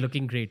on. And you're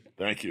looking great.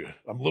 Thank you.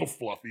 I'm a little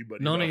fluffy, but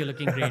no, you're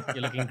looking great.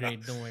 You're looking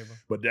great. Don't worry about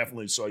it. But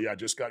definitely. So yeah, I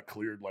just got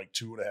cleared like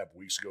 2.5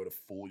 weeks ago to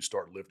fully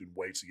start lifting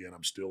weights again.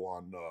 I'm still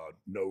on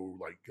no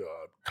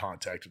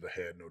contact to the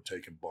head, no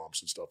taking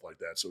bumps and stuff like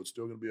that. So it's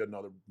still going to be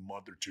another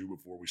month or two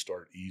before we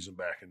start easing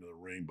back into the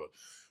ring. But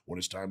when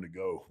it's time to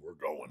go, we're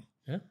going.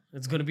 Yeah,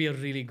 it's going to be a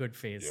really good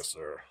phase. Yes,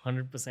 sir.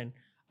 100%.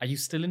 Are you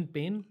still in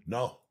pain?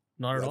 No.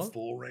 Not at all?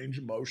 Full range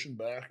of motion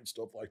back and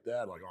stuff like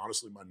that. Like,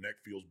 honestly, my neck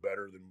feels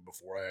better than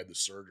before I had the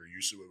surgery.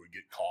 Usually it would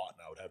get caught and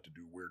I would have to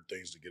do weird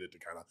things to get it to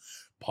kind of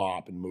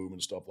pop and move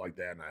and stuff like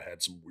that. And I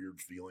had some weird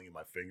feeling in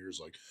my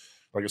fingers. Like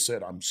I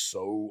said, I'm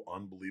so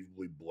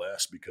unbelievably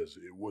blessed because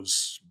it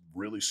was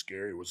really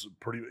scary.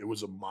 It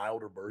was a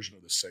milder version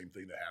of the same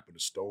thing that happened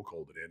to Stone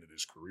Cold that ended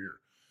his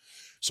career.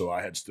 So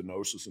I had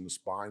stenosis in the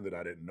spine that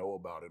I didn't know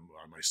about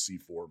on my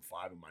C4 and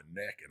 5 in my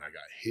neck, and I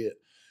got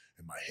hit.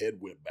 And my head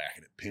went back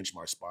and it pinched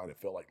my spine. It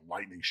felt like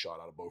lightning shot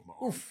out of both my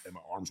arms, and my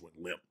arms went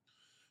limp.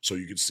 So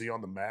you could see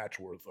on the match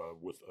it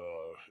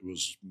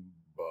was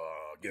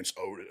against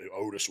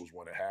Otis was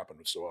when it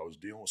happened. So I was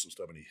dealing with some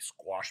stuff, and he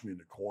squashed me in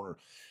the corner,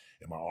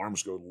 and my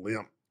arms go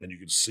limp. And you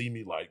could see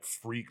me like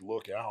freak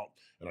look out,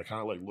 and I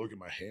kind of like look at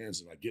my hands,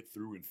 and I get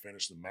through and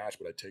finish the match,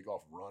 but I take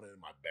off running, and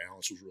my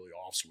balance was really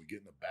off. So we get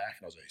in the back,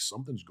 and I was like,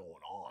 something's going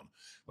on.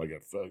 Like I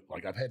felt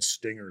like I've had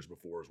stingers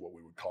before, is what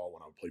we would call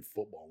when I would play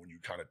football. When you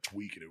kind of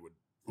tweak it, it would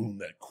boom,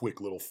 that quick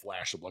little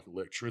flash of like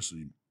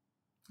electricity.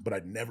 But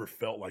I'd never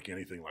felt like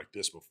anything like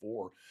this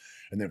before.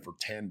 And then for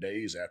 10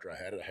 days after I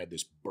had it, I had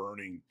this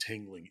burning,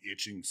 tingling,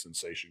 itching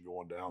sensation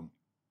going down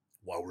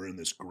while we're in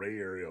this gray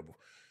area of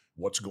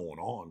what's going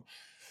on.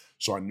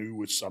 So I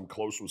knew I'm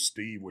close with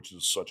Steve, which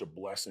is such a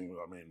blessing.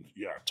 I mean,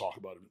 yeah, talk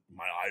about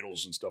my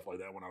idols and stuff like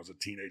that when I was a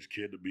teenage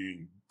kid, to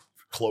being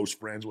close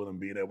friends with him,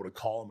 being able to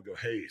call him and go,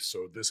 hey,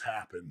 so this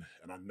happened,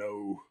 and I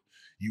know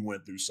you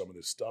went through some of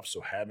this stuff.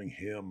 So having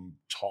him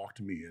talk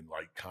to me and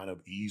like kind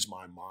of ease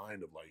my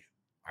mind of like,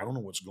 I don't know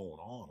what's going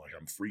on. Like,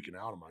 I'm freaking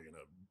out.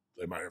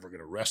 Am I ever going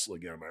to wrestle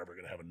again? Am I ever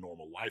going to have a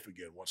normal life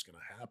again? What's going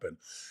to happen?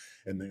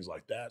 And things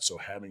like that. So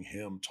having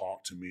him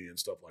talk to me and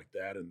stuff like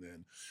that, and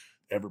then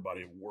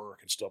everybody at work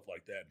and stuff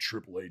like that, and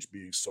Triple H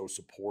being so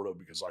supportive,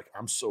 because like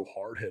I'm so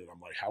hard-headed. I'm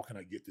like, how can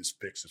I get this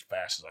fixed as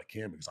fast as I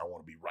can? Because I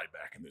want to be right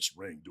back in this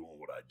ring doing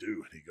what I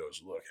do. And he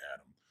goes, look,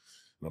 Adam,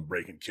 and I'm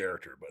breaking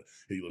character, but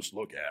he goes,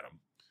 look, Adam,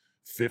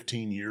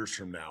 15 years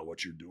from now,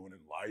 what you're doing in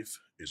life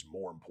is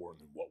more important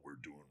than what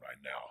we're doing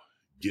right now.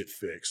 Get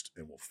fixed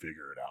and we'll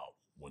figure it out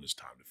when it's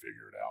time to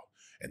figure it out.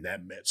 And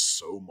that meant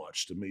so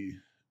much to me,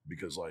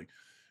 because like,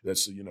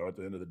 that's, at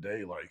the end of the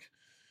day, like,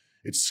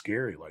 it's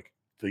scary. Like,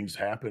 things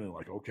happen and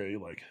like, okay,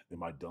 like,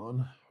 am I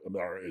done?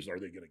 Are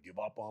they going to give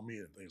up on me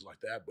and things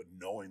like that? But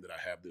knowing that I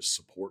have this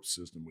support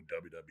system with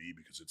WWE,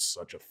 because it's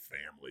such a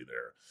family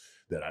there,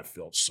 that I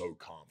felt so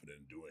confident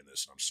in doing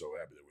this. And I'm so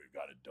happy that we've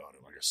got it done.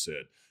 And like I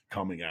said,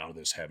 coming out of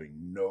this, having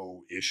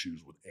no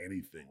issues with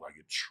anything, like,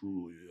 it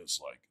truly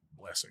is like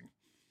a blessing.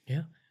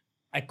 Yeah.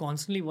 I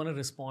constantly want to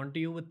respond to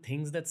you with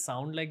things that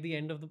sound like the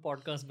end of the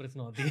podcast, but it's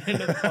not the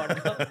end of the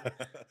podcast.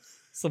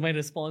 So my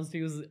response to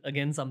you is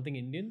again something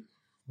Indian.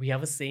 We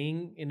have a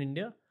saying in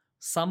India,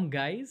 some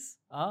guys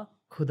are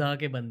khuda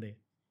ke bande,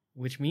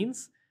 which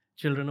means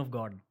children of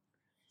God.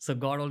 So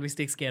God always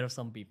takes care of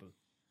some people.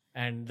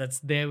 And that's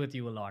there with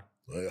you a lot.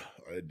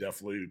 I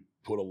definitely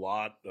put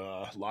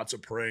lots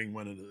of praying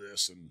went into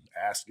this and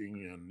asking.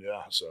 And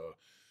so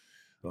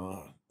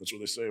that's what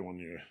they say when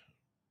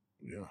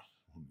you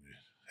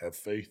have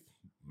faith,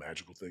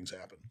 magical things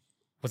happen.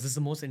 Was this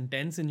the most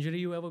intense injury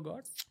you ever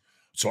got?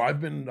 So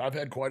I've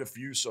had quite a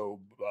few.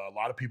 So a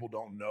lot of people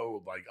don't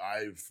know, like,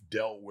 I've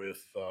dealt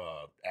with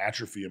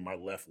atrophy in my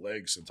left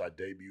leg since I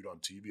debuted on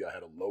TV. I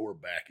had a lower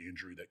back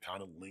injury that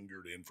kind of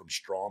lingered in from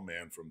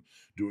Strowman, from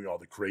doing all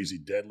the crazy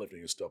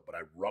deadlifting and stuff. But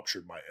I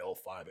ruptured my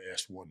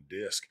L5-S1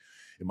 disc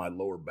in my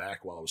lower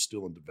back while I was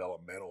still in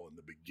developmental in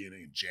the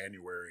beginning,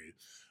 January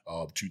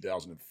of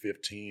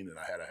 2015. And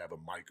I had to have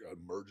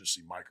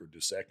emergency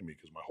microdiscectomy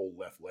because my whole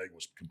left leg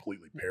was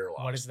completely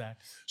paralyzed. What is that?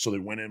 So they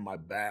went in my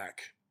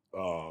back.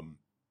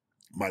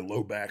 My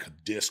low back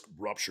disc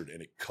ruptured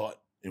and it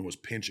cut and was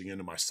pinching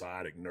into my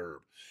sciatic nerve.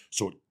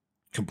 So it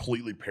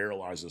completely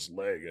paralyzed this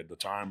leg. At the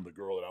time, the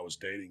girl that I was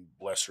dating,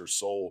 bless her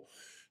soul,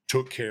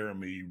 took care of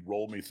me,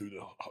 rolled me through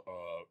the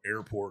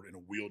airport in a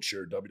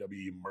wheelchair.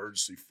 WWE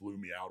emergency flew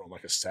me out on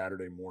like a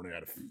Saturday morning. I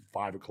had a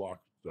 5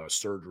 o'clock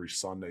surgery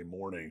Sunday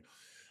morning.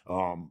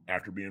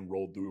 After being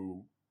rolled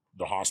through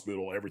the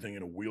hospital, everything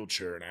in a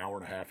wheelchair, an hour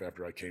and a half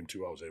after I came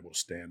to, I was able to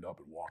stand up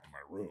and walk to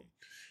my room.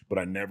 But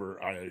I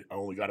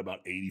only got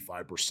about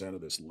 85%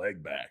 of this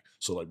leg back.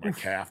 So like my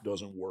calf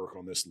doesn't work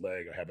on this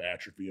leg. I have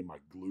atrophy in my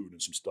glute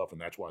and some stuff.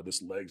 And that's why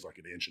this leg's like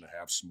 1.5 inches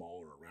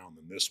smaller around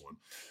than this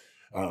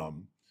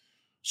one.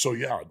 So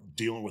yeah,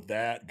 dealing with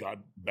that, got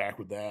back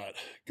with that,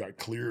 got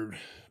cleared.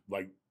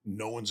 Like,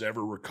 no one's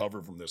ever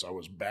recovered from this. I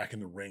was back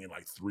in the ring in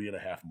like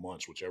 3.5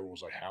 months, which everyone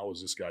was like, how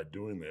is this guy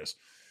doing this?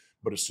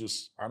 But it's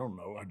just, I don't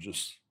know. I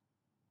just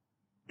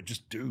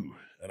do.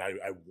 And I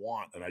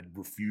want, and I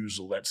refuse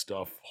to let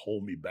stuff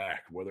hold me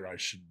back, whether I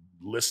should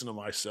listen to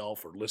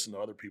myself or listen to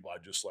other people.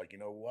 I just like, you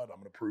know what? I'm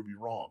going to prove you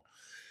wrong.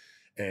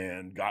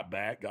 And got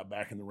back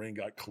in the ring,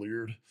 got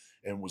cleared,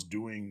 and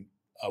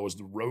I was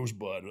the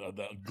Rosebud,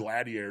 the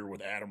gladiator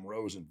with Adam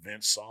Rose, and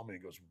Vince saw me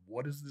and goes,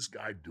 what is this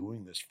guy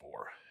doing this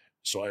for?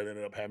 So I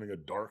ended up having a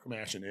dark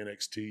match in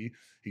NXT.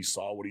 He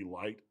saw what he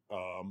liked,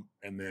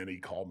 and then he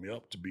called me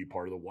up to be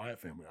part of the Wyatt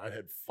family. I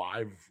had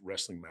 5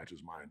 wrestling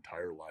matches my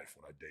entire life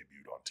when I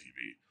debuted on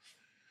TV.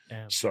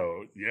 Damn.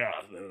 So, yeah,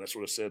 that's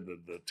what I said,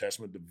 the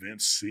testament to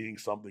Vince seeing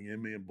something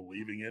in me and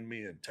believing in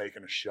me and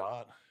taking a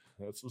shot.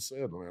 That's what I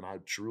said, man. I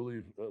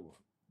truly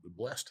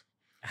blessed.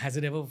 Has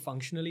it ever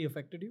functionally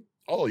affected you?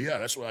 Oh, yeah,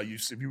 that's what I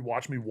used to. If you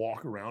watch me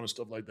walk around and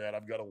stuff like that,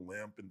 I've got a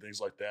limp and things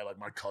like that. Like,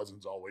 my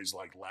cousins always,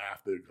 like,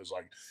 laugh because,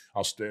 like,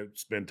 I'll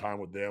spend time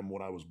with them.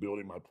 When I was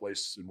building my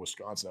place in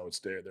Wisconsin, I would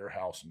stay at their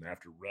house. And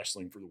after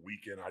wrestling for the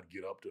weekend, I'd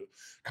get up to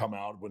come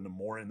out in the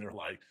morning. They're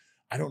like,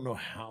 I don't know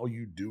how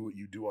you do what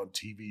you do on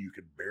TV. You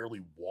could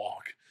barely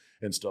walk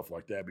and stuff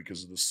like that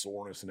because of the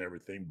soreness and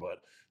everything. But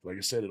like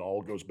I said, it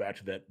all goes back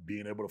to that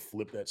being able to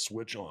flip that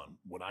switch on.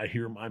 When I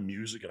hear my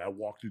music and I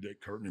walk through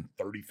that curtain and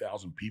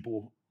 30,000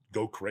 people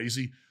go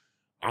crazy,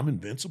 I'm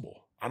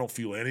invincible. I don't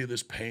feel any of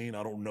this pain.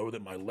 I don't know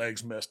that my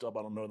leg's messed up.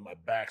 I don't know that my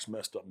back's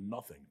messed up.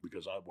 Nothing.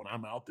 Because when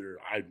I'm out there,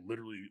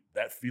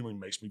 that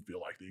feeling makes me feel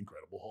like the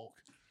Incredible Hulk.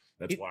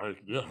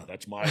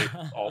 That's my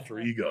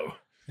alter ego.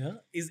 Yeah.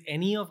 Is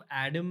any of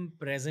Adam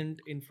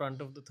present in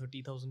front of the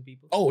 30,000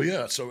 people? Oh,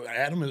 yeah. So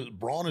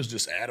Braun is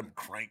just Adam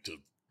cranked to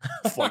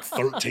like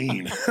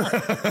 13.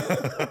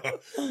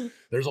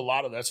 There's a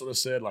lot of, that's what I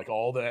said, like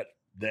all that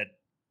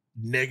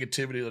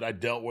negativity that I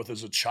dealt with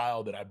as a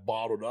child that I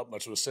bottled up.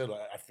 That's what I said.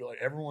 I feel like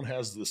everyone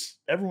has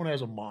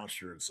a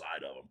monster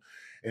inside of them.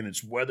 And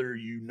it's whether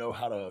you know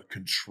how to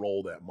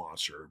control that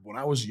monster. When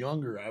I was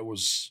younger, I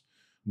was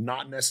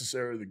not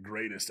necessarily the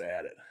greatest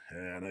at it.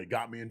 And it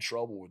got me in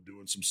trouble with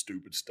doing some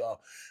stupid stuff.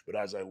 But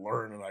as I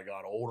learned and I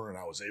got older and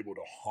I was able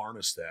to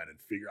harness that and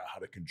figure out how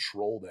to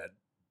control that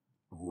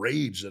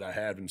rage that I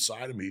have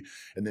inside of me,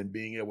 and then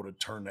being able to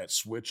turn that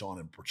switch on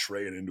and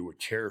portray it into a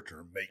character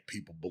and make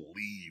people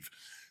believe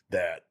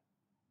that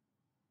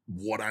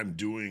what I'm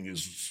doing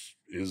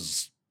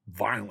is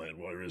violent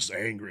or is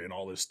angry and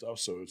all this stuff.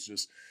 So it's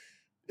just,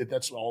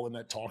 that's all in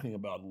that talking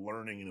about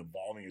learning and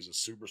evolving as a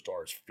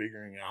superstar is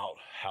figuring out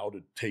how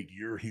to take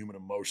your human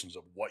emotions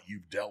of what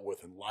you've dealt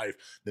with in life,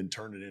 then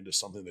turn it into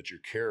something that your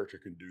character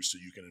can do so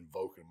you can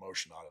invoke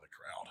emotion out of the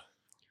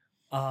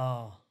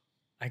crowd.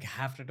 I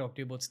have to talk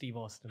to you about Steve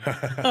Austin.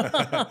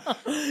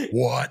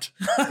 What?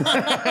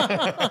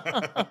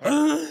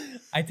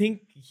 I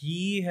think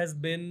he has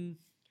been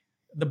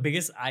the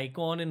biggest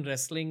icon in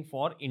wrestling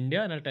for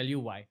India, and I'll tell you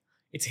why.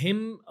 It's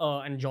him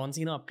and John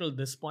Cena up till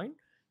this point.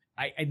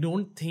 I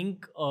don't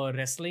think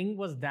wrestling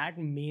was that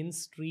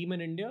mainstream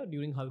in India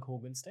during Hulk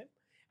Hogan's time,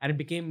 and it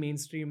became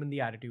mainstream in the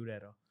Attitude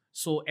Era.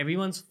 So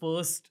everyone's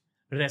first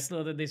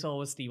wrestler that they saw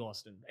was Steve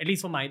Austin. At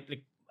least for my,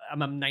 like,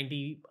 I'm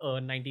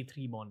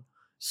 93 born.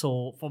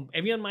 So from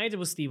everyone my age, it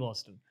was Steve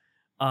Austin.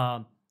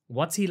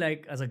 What's he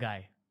like as a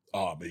guy?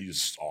 But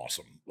he's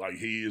awesome. Like,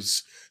 he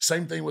is,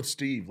 same thing with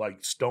Steve.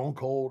 Like, Stone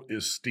Cold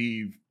is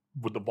Steve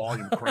with the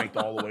volume cranked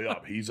all the way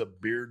up. He's a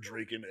beer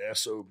drinking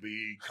SOB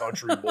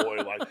country boy.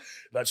 Like,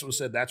 that's what I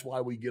said. That's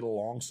why we get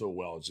along so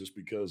well. It's just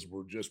because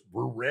we're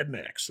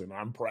rednecks, and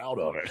I'm proud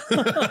of it.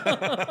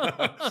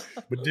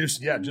 But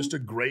just a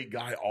great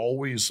guy.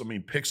 Always,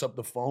 picks up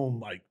the phone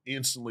like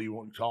instantly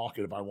when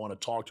talking. If I want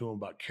to talk to him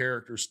about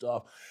character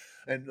stuff.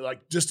 And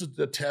like, just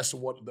to test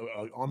of what the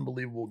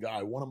unbelievable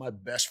guy, one of my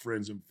best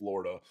friends in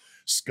Florida,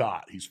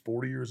 Scott, he's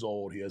 40 years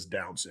old. He has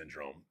Down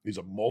syndrome. He's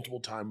a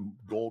multiple-time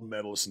gold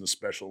medalist in the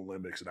Special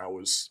Olympics. And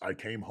I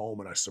came home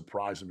and I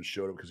surprised him and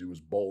showed him because he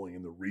was bowling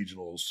in the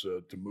regionals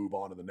to move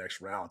on to the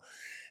next round.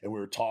 And we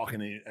were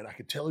talking, and I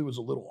could tell he was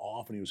a little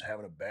off and he was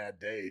having a bad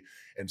day.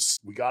 And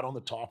we got on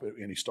the topic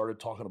and he started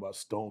talking about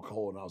Stone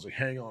Cold. And I was like,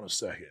 hang on a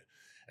second.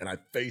 And I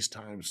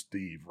FaceTimed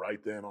Steve right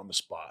then on the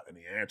spot, and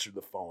he answered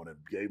the phone and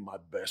gave my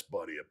best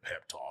buddy a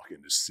pep talk.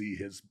 And to see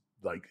his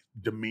like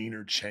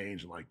demeanor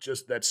change, and like,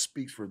 just that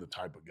speaks for the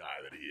type of guy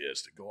that he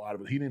is. To go out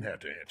of it, he didn't have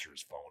to answer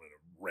his phone in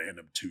a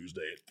random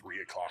Tuesday at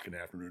 3:00 in the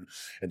afternoon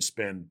and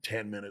spend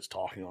 10 minutes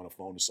talking on a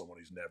phone to someone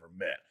he's never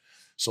met.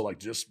 So like,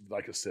 just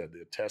like I said,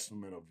 the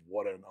testament of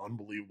what an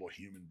unbelievable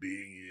human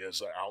being he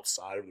is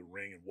outside of the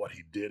ring, and what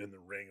he did in the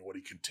ring, and what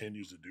he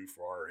continues to do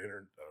for our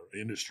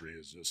industry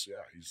is just,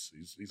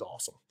 he's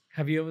awesome.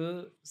 Have you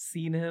ever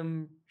seen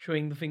him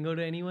showing the finger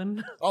to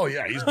anyone? Oh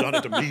yeah, he's done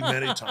it to me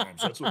many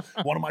times. That's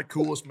one of my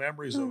coolest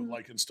memories of,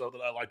 like, and stuff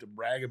that I like to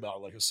brag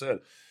about. Like I said,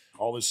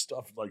 all this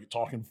stuff, like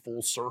talking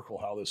full circle,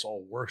 how this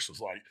all works is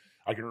like,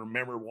 I can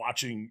remember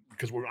watching,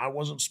 because I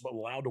wasn't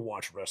allowed to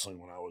watch wrestling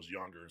when I was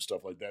younger and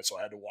stuff like that. So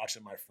I had to watch it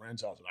at my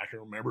friend's house. And I can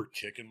remember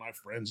kicking my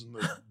friends in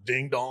the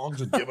ding dongs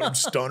and giving them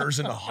stunners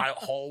in the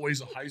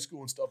hallways of high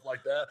school and stuff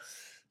like that.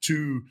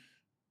 To,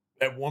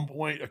 at one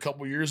point, a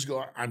couple of years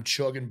ago, I'm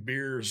chugging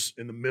beers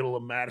in the middle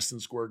of Madison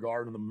Square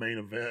Garden, the main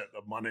event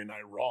of Monday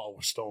Night Raw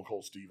with Stone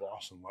Cold Steve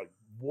Austin. Like,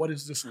 what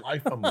is this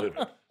life I'm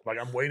living? Like,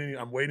 I'm waiting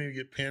to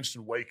get pinched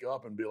and wake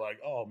up and be like,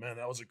 oh man,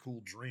 that was a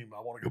cool dream.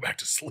 I want to go back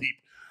to sleep.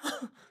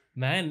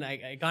 Man,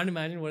 I can't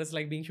imagine what it's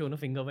like being shown a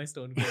finger by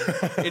Stone Cold.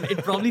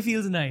 It probably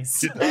feels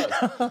nice. It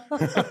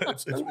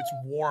does. It's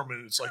warm,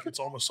 and it's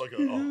almost like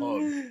a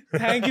hug.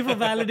 Thank you for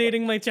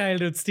validating my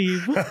childhood,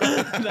 Steve.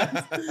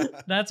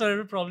 That's what it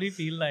would probably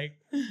feel like.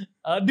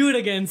 Do it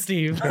again,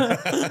 Steve.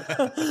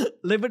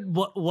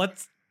 But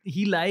what's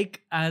he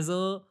like as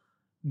a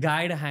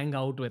guy to hang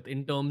out with,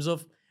 in terms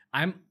of,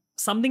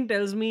 something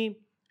tells me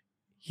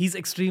he's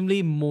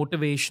extremely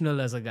motivational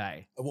as a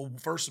guy. Well,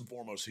 first and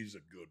foremost, he's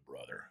a good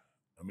brother.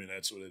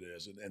 That's what it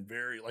is. And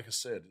very, like I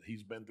said,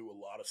 he's been through a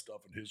lot of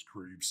stuff in his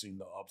career. You've seen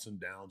the ups and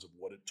downs of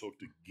what it took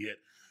to get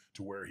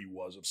to where he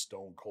was of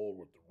Stone Cold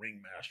with the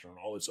Ringmaster and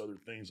all these other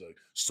things that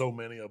so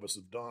many of us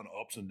have done,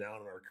 ups and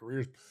downs in our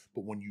careers.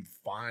 But when you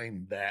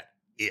find that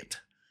it,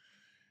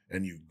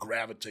 and you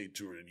gravitate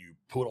to it, and you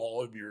put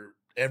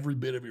every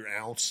bit of your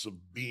ounce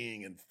of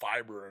being and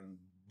fiber and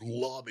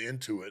love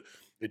into it,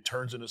 it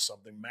turns into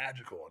something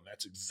magical. And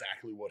that's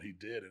exactly what he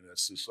did. And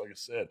it's just, like I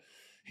said,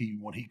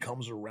 when he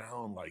comes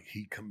around, like,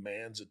 he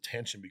commands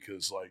attention,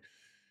 because like,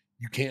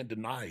 you can't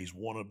deny he's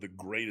one of the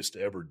greatest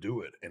to ever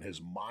do it. And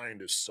his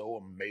mind is so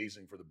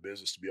amazing for the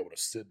business to be able to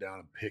sit down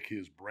and pick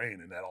his brain.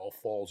 And that all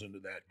falls into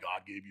that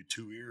God gave you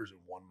 2 ears and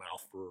 1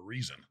 mouth for a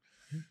reason.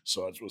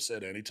 So that's what I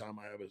said. Anytime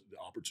I have the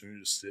opportunity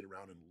to sit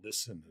around and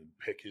listen and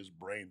pick his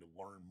brain to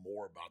learn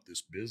more about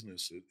this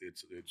business,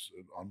 it's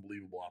an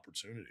unbelievable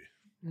opportunity.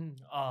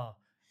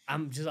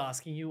 I'm just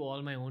asking you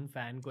all my own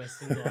fan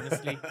questions,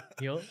 honestly.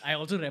 Here, I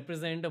also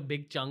represent a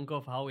big chunk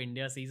of how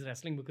India sees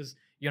wrestling because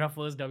you're our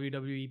first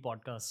WWE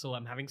podcast. So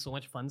I'm having so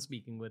much fun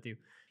speaking with you.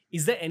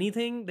 Is there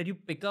anything that you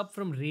pick up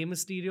from Rey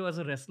Mysterio as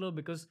a wrestler?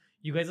 Because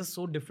you guys are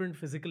so different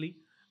physically,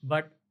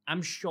 but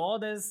I'm sure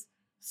there's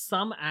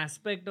some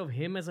aspect of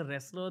him as a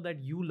wrestler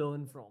that you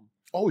learn from.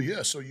 Oh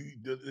yeah, so you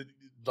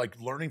like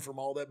learning from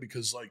all that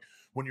because like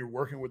when you're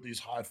working with these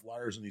high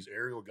flyers and these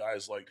aerial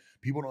guys, like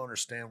people don't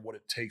understand what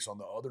it takes on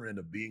the other end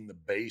of being the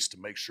base to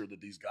make sure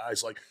that these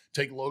guys like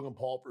take Logan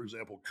Paul for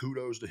example.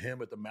 Kudos to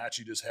him at the match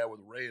he just had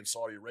with Ray in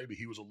Saudi Arabia.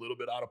 He was a little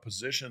bit out of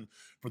position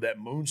for that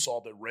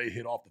moonsault that Ray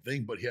hit off the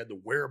thing, but he had the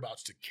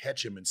whereabouts to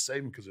catch him and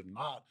save him because if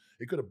not,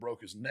 it could have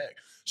broke his neck.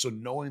 So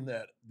knowing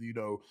that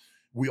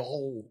we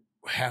all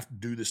have to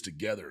do this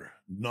together.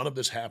 None of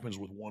this happens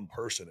with one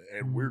person,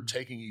 and we're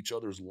taking each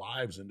other's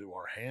lives into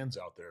our hands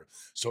out there.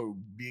 So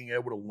being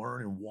able to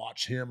learn and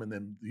watch him, and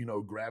then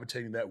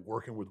gravitating that,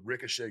 working with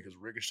Ricochet because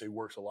Ricochet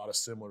works a lot of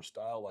similar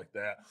style like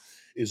that,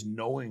 is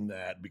knowing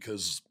that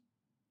because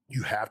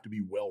you have to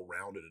be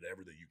well-rounded at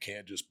everything. You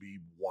can't just be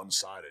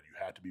one-sided. You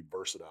have to be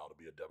versatile to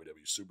be a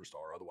WWE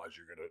superstar. Otherwise,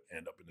 you're going to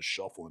end up in the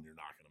shuffle and you're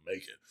not going to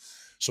make it.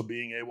 So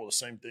being able, the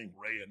same thing,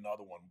 Ray,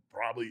 another one,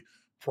 probably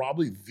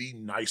the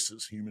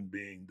nicest human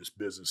being this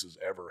business has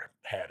ever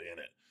had in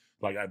it.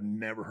 Like I've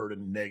never heard a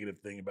negative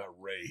thing about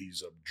Ray.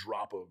 He's a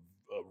drop of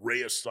a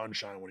ray of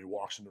sunshine when he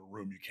walks into the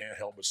room. You can't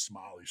help but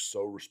smile. He's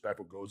so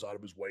respectful, goes out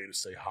of his way to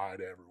say hi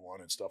to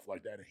everyone and stuff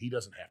like that. And he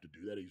doesn't have to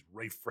do that. He's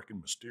Ray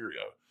freaking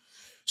Mysterio.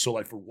 So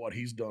like for what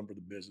he's done for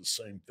the business,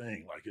 same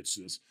thing. Like it's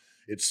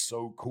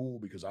so cool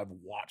because I've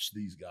watched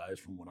these guys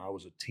from when I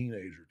was a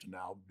teenager to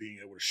now being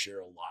able to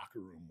share a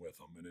locker room with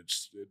them. And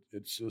it's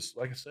just,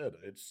 like I said,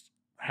 it's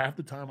half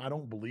the time I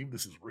don't believe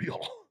this is real.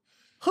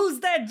 Who's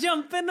that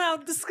jumping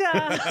out the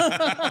sky?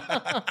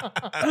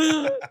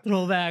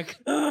 Throwback.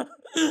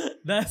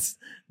 That's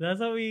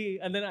how we.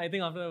 And then I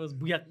think after that was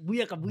booyaka,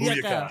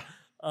 booyaka,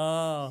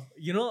 booyaka.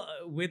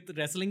 With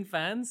wrestling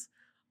fans,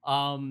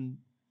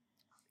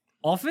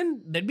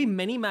 often there'd be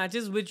many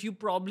matches which you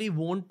probably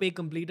won't pay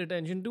complete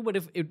attention to, but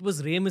if it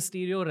was Rey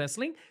Mysterio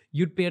wrestling,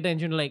 you'd pay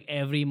attention to like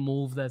every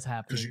move that's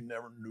happening. Because you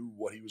never knew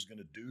what he was going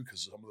to do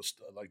because some of the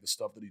the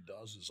stuff that he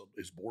does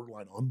is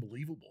borderline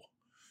unbelievable.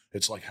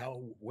 It's like,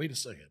 wait a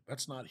second,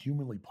 that's not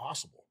humanly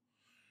possible.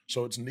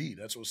 So it's neat.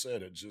 That's what I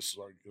said. It's just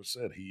like I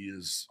said, he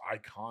is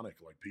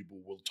iconic. Like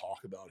people will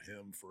talk about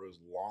him for as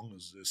long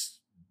as this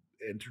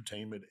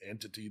entertainment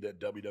entity that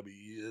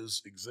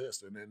WWE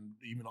exists. And then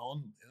even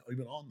on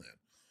that.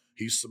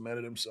 He's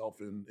cemented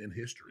himself in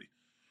history.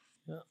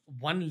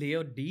 One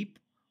layer deep,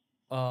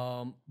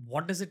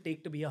 what does it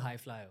take to be a high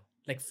flyer?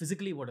 Like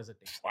physically, what does it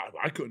take?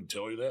 I couldn't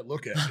tell you that.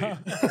 Look at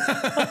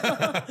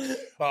me.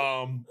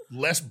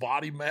 Less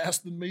body mass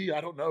than me.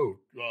 I don't know.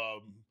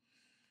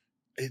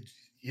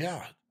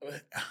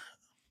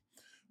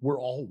 We're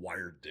all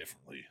wired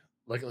differently.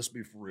 Like, let's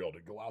be for real. To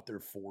go out there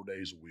 4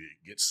 days a week,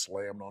 get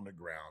slammed on the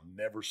ground,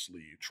 never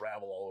sleep,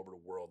 travel all over the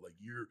world. Like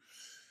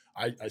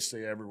I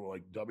say everyone,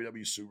 like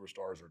WWE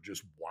superstars are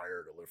just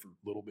wired a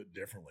little bit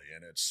differently.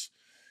 And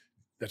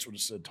that's what it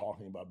said,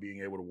 talking about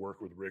being able to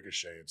work with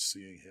Ricochet and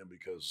seeing him,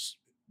 because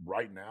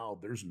right now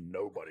there's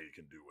nobody who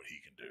can do what he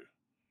can do.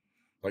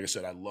 Like I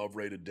said, I love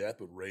Ray to death,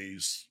 but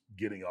Ray's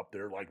getting up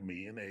there like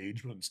me in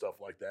age and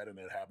stuff like that. And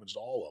it happens to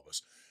all of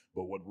us.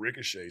 But what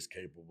Ricochet's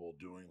capable of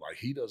doing, like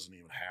he doesn't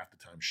even half the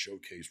time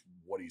showcase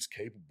what he's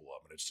capable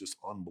of. And it's just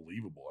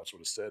unbelievable. That's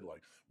what it said,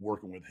 like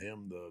working with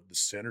him, the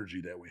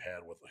synergy that we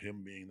had with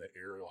him being the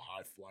aerial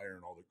high flyer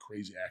and all the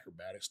crazy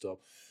acrobatic stuff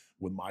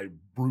with my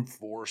brute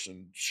force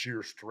and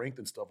sheer strength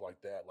and stuff like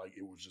that. Like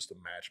it was just a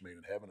match made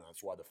in heaven. And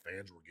that's why the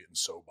fans were getting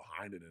so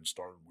behind it and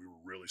we were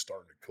really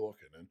starting to cook.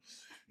 And then,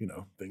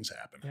 things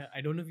happen. Yeah,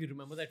 I don't know if you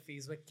remember that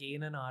phase where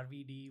Kane and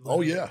RVD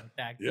were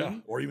tag team. Yeah.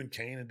 Or even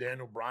Kane and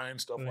Daniel Bryan,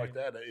 stuff like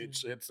that.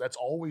 That's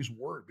always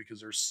worked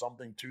because there's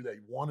something to that.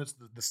 One is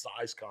the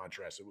size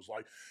contrast. It was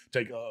like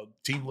take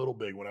Team Little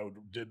Big when I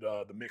did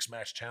the mixed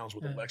match challenge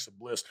with Alexa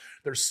Bliss.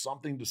 There's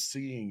something to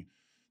seeing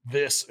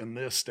this and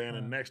this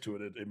standing next to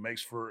it. It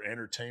makes for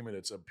entertainment.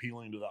 It's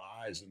appealing to the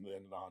eyes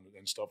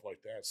and stuff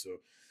like that. So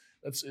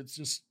it's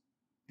just,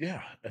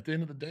 yeah, at the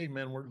end of the day,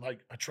 man, we're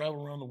like, I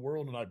travel around the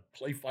world and I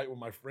play fight with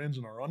my friends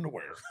in our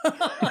underwear.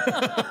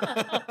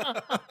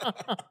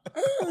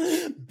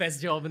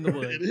 Best job in the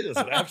world. It is.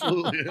 It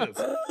absolutely is.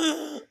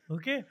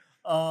 Okay.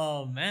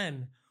 Oh,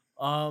 man.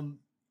 I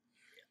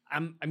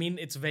mean,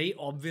 it's very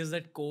obvious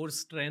that core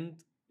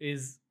strength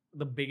is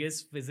the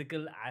biggest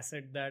physical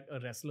asset that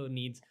a wrestler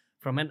needs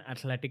from an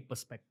athletic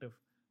perspective.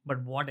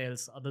 But what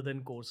else other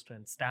than core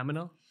strength?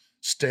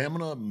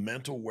 Stamina,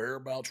 mental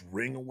whereabouts,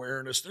 ring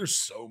awareness. There's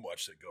so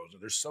much that goes in.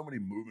 There's so many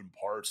moving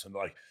parts and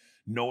like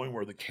knowing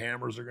where the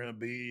cameras are going to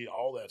be,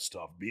 all that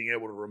stuff. Being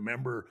able to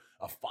remember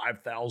a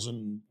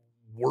 5,000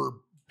 word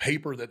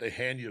paper that they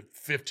hand you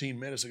 15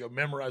 minutes ago.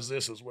 Memorize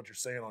this is what you're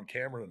saying on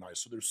camera tonight.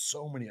 So there's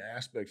so many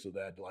aspects of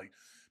that, like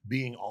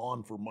being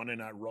on for Monday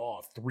Night Raw,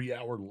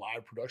 3-hour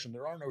live production.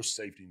 There are no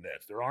safety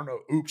nets. There are no,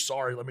 oops,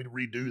 sorry, let me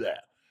redo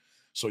that.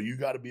 So you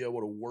got to be able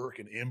to work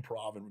and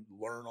improv and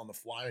learn on the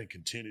fly and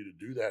continue to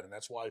do that. And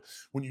that's why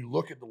when you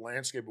look at the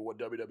landscape of what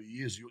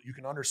WWE is, you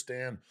can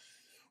understand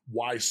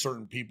why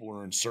certain people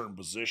are in certain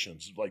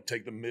positions. Like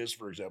take the Miz,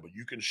 for example.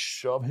 You can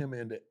shove him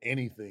into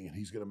anything and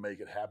he's going to make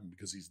it happen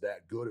because he's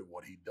that good at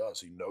what he does.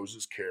 He knows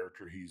his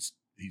character. He's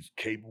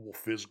capable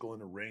physical in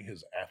the ring.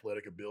 His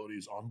athletic ability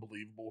is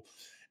unbelievable.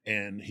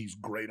 And he's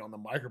great on the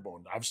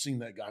microphone. I've seen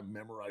that guy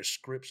memorize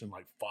scripts in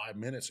like 5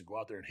 minutes and go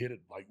out there and hit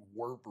it like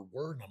word for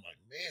word. And I'm like,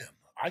 man,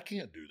 I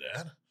can't do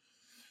that.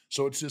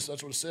 So it's just,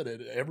 that's what I said.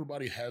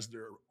 Everybody has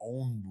their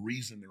own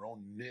reason, their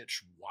own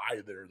niche,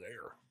 why they're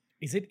there.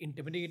 Is it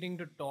intimidating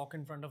to talk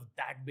in front of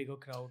that big a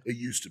crowd? It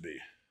used to be.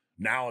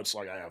 Now it's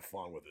like I have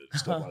fun with it and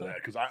stuff like that.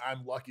 Because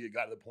I'm lucky it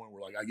got to the point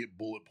where like I get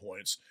bullet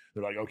points.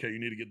 They're like, okay, you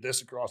need to get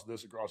this across, and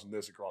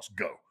this across,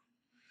 go.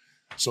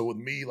 So with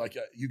me, like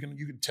you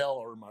can tell,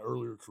 or in my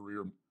earlier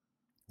career,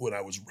 when I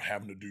was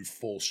having to do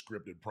full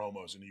scripted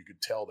promos, and you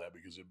could tell that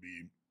because it'd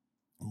be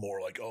more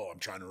like, oh, I'm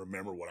trying to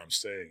remember what I'm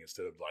saying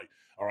instead of like,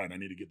 all right, I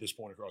need to get this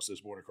point across,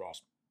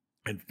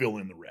 and fill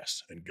in the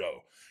rest and go.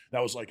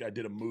 That was like I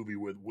did a movie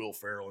with Will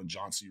Ferrell and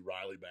John C.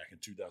 Reilly back in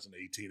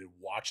 2018, and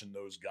watching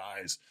those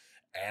guys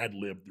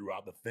ad-lib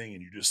throughout the thing,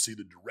 and you just see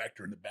the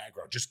director in the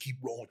background just keep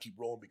rolling,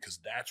 because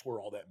that's where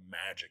all that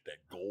magic,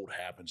 that gold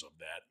happens, of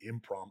that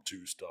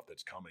impromptu stuff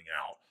that's coming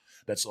out.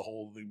 That's the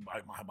whole thing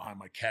behind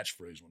my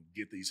catchphrase, when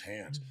 "get these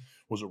hands"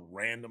 was a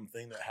random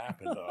thing that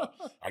happened.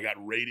 I got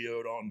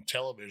radioed on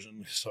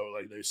television, so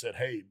like they said,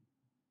 hey,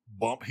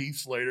 bump Heath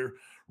Slater,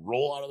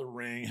 roll out of the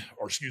ring,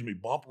 or excuse me,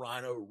 bump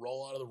Rhino,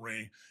 roll out of the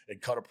ring,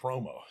 and cut a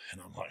promo. And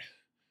I'm like,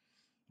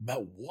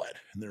 about what?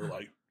 And they're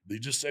like, they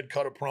just said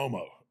cut a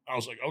promo. I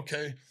was like,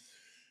 okay.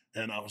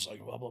 And I was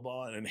like, blah, blah,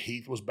 blah. And then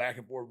Heath was back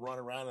and forth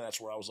running around. And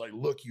that's where I was like,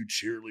 look, you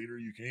cheerleader,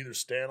 you can either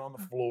stand on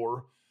the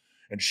floor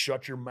and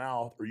shut your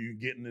mouth, or you can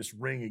get in this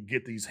ring and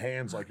get these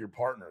hands like your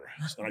partner.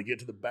 And I get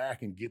to the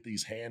back and get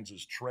these hands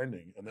is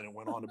trending. And then it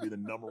went on to be the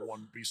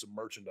 #1 piece of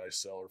merchandise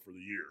seller for the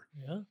year.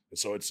 Yeah. And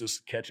so it's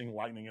just catching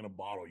lightning in a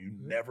bottle. You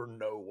never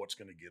know what's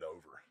going to get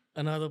over.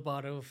 Another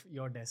part of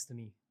your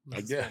destiny.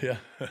 Yeah.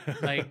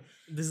 Like,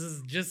 this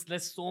is just,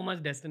 there's so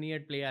much destiny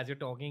at play as you're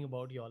talking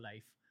about your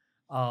life.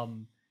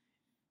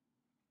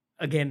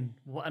 Again,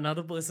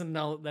 another person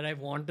now that I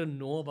want to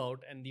know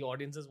about, and the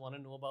audiences want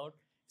to know about,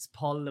 is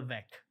Paul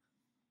Levesque.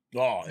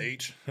 Oh,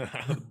 H,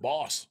 the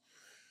boss.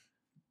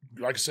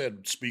 Like I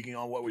said, speaking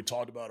on what we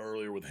talked about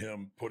earlier with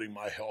him, putting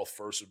my health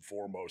first and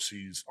foremost,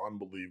 he's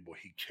unbelievable.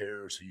 He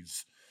cares.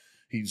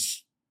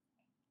 He's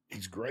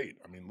great.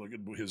 I mean, look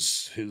at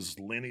his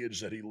lineage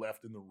that he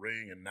left in the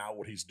ring, and now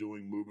what he's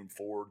doing moving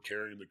forward,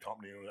 carrying the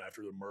company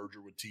after the merger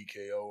with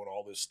TKO and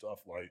all this stuff.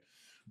 Like,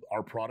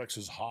 our products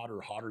is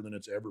hotter than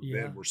it's ever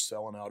been. We're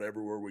selling out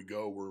everywhere we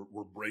go.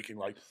 We're breaking,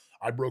 like,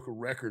 I broke a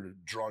record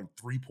of drawing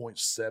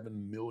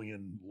 3.7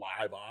 million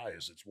live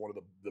eyes. It's one of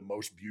the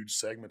most viewed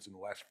segments in the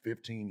last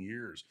 15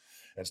 years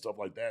and stuff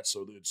like that.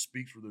 So it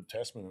speaks for the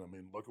testament. I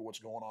mean, look at what's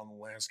going on in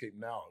the landscape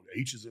now.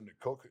 H is in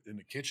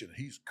the kitchen.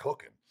 He's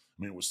cooking.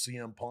 I mean, with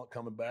CM Punk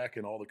coming back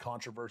and all the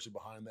controversy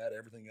behind that,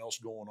 everything else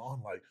going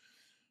on, like,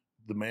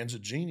 the man's a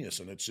genius,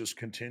 and it just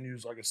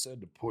continues, like I said,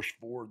 to push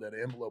forward that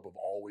envelope of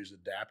always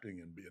adapting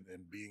and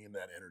being in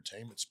that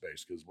entertainment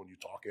space. Because when you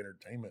talk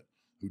entertainment,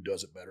 who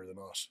does it better than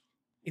us?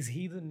 Is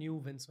he the new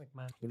Vince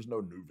McMahon? There's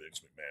no new Vince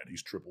McMahon.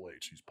 He's Triple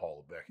H. He's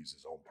Paul Levesque. He's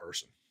his own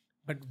person.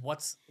 But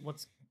what's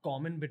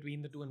common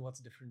between the two, and what's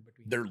different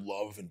between their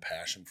love and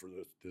passion for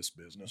this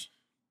business?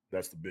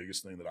 That's the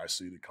biggest thing that I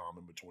see the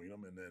common between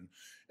them. And then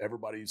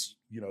everybody's,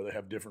 they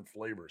have different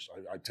flavors.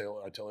 I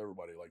tell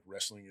everybody, like,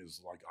 wrestling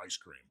is like ice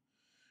cream.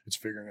 It's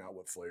figuring out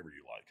what flavor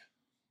you like.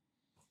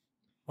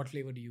 What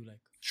flavor do you like?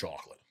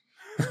 Chocolate.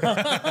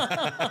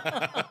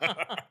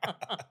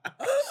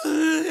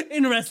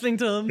 In wrestling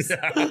terms.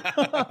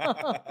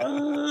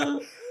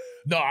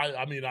 No,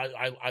 I mean,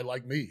 I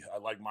like me. I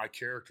like my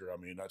character. I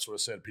mean, that's what I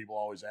said. People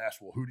always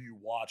ask, well, who do you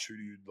watch? Who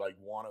do you like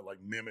want to like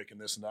mimic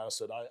and this and that? I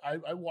said,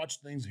 I watch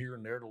things here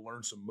and there to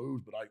learn some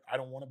moves, but I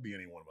don't want to be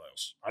anyone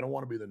else. I don't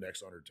want to be the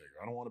next Undertaker.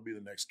 I don't want to be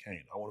the next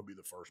Kane. I want to be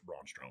the first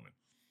Braun Strowman.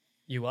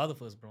 You are the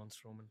first Braun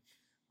Strowman.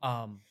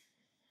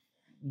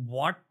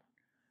 What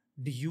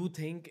do you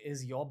think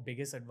is your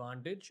biggest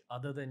advantage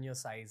other than your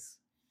size?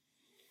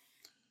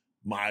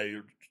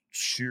 My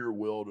sheer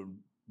will to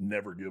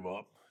never give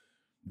up,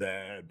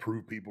 that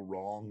prove people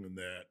wrong, and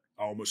that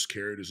I almost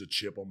carried as a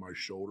chip on my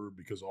shoulder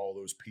because all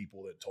those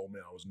people that told me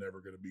I was never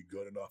going to be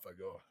good enough, I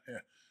go,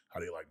 how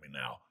do you like me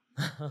now?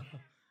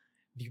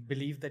 Do you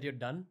believe that you're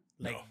done?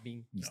 No.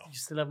 You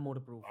still have more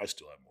to prove? I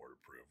still have more to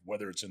prove.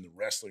 Whether it's in the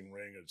wrestling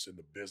ring, it's in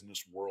the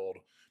business world,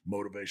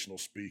 motivational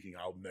speaking,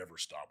 I'll never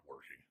stop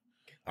working.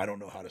 I don't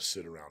know how to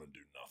sit around and do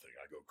nothing.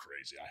 I go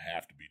crazy. I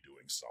have to be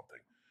doing something.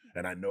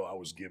 And I know I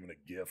was given a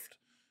gift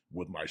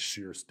with my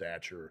sheer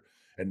stature,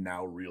 and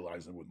now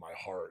realizing with my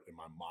heart and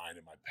my mind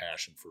and my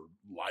passion for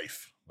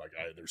life, like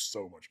there's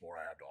so much more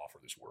I have to offer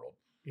this world.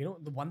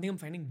 The one thing I'm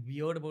finding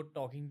weird about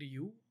talking to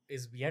you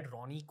is we had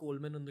Ronnie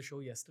Coleman on the show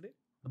yesterday.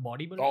 The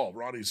bodybuilder? Oh,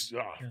 Ronnie's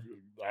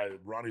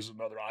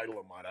another idol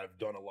of mine. I've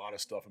done a lot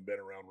of stuff and been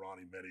around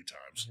Ronnie many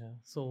times. Yeah.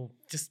 So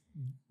just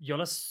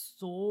y'all are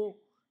so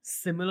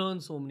similar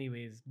in so many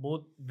ways.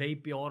 Both very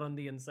pure on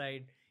the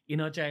inside.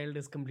 Inner child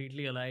is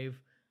completely alive.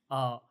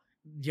 Uh,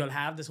 you'll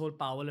have this whole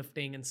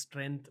powerlifting and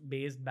strength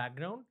based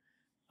background.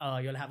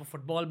 You'll have a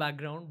football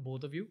background,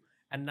 both of you,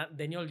 and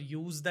then you'll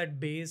use that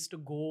base to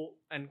go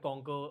and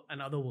conquer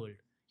another world.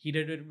 He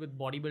did it with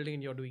bodybuilding,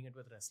 and you're doing it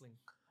with wrestling.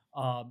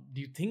 Do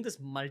you think this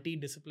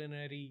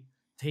multidisciplinary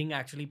thing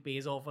actually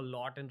pays off a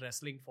lot in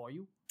wrestling for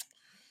you?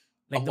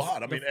 Like a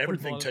lot. I mean,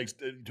 everything takes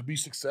to be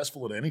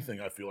successful at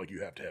anything. I feel like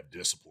you have to have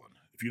discipline.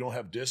 If you don't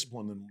have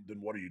discipline,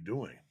 then what are you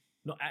doing?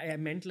 No, I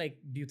meant like,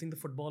 do you think the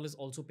football is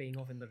also paying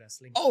off in the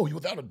wrestling? Oh,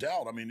 without a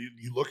doubt. I mean,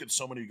 you look at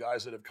so many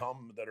guys that have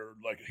come that are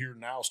like here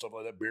now, stuff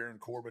like that, Baron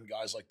Corbin,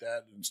 guys like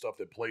that, and stuff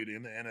that played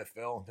in the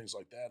NFL and things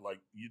like that. Like,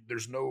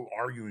 there's no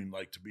arguing,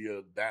 like, to be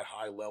that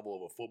high level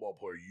of a football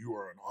player, you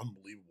are an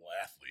unbelievable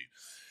athlete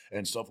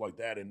and stuff like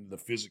that. And the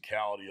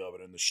physicality of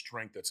it and the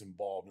strength that's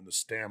involved and the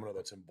stamina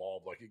that's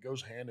involved, like, it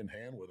goes hand in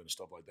hand with it and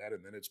stuff like that.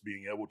 And then it's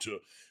being able to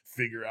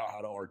figure out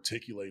how to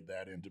articulate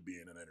that into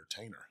being an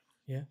entertainer.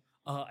 Yeah.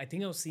 I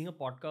think I was seeing a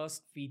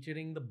podcast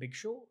featuring The Big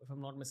Show, if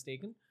I'm not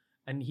mistaken,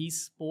 and he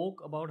spoke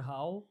about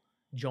how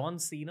John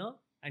Cena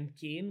and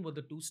Kane were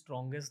the two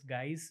strongest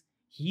guys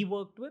he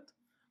worked with.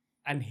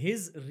 And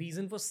his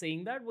reason for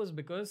saying that was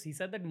because he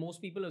said that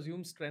most people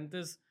assume strength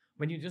is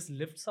when you just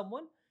lift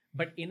someone.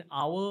 But in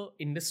our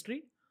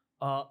industry,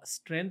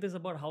 strength is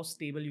about how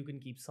stable you can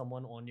keep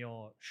someone on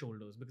your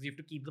shoulders, because you have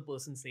to keep the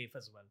person safe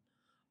as well.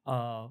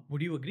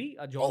 Would you agree,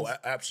 John? Oh,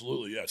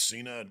 absolutely. Yeah.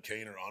 Cena and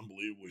Kane are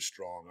unbelievably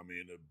strong. I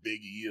mean,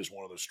 Big E is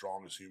one of the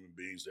strongest human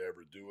beings to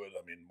ever do it.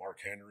 I mean, Mark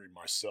Henry,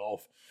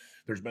 myself,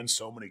 there's been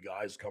so many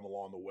guys come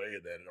along the way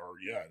that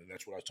are, and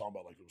that's what I was talking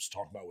about. Like I was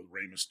talking about with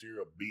Rey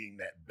Mysterio, being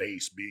that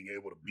base, being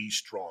able to be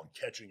strong,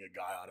 catching a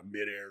guy out of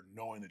midair,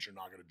 knowing that you're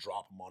not going to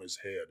drop him on his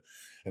head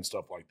and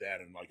stuff like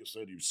that. And like I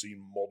said, you've seen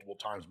multiple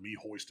times me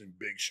hoisting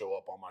Big Show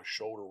up on my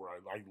shoulder where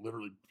I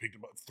literally picked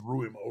him up,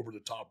 threw him over the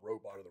top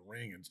rope out of the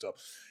ring and stuff.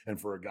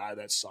 And for a guy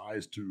that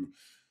size to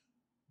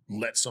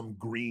let some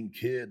green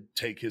kid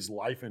take his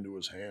life into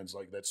his hands,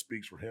 like, that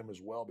speaks for him as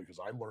well, because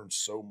I learned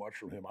so much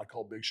from him. I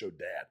call Big Show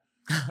dad.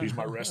 He's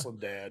my wrestling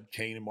dad.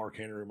 Kane and Mark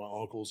Henry are my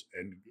uncles,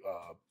 and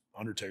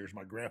Undertaker's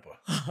my grandpa.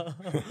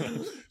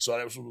 So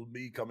that was with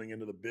me coming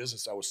into the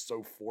business. I was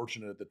so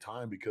fortunate at the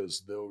time,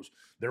 because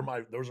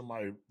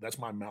that's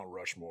my Mount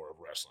Rushmore of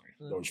wrestling.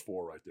 Those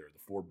four right there, the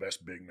four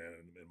best big men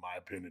in my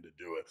opinion to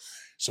do it.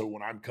 So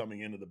when I'm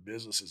coming into the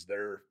business as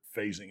they're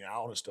phasing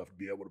out and stuff, to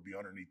be able to be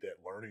underneath that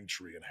learning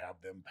tree and have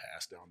them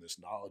pass down this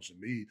knowledge to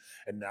me.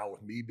 And now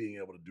with me being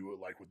able to do it,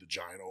 like with the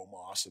Giant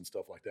Omos and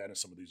stuff like that, and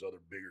some of these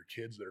other bigger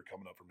kids that are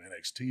coming up from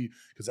NXT,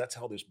 because that's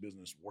how this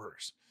business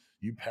works.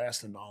 You pass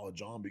the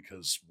knowledge on,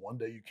 because one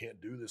day you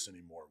can't do this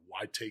anymore.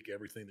 Why take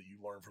everything that you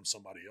learn from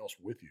somebody else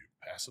with you?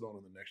 Pass it on to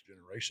the next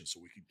generation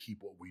so we can keep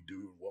what we do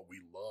and what we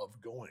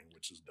love going,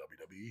 which is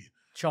WWE.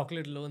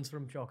 Chocolate learns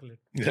from chocolate.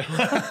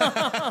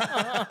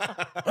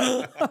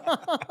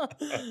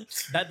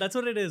 That's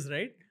what it is,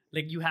 right?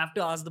 Like, you have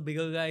to ask the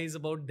bigger guys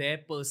about their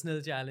personal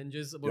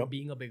challenges about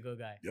being a bigger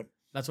guy. Yep.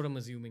 That's what I'm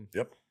assuming.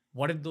 Yep.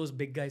 What did those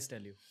big guys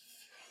tell you?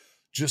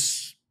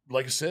 Just,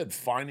 like I said,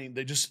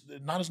 they just,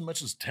 not as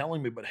much as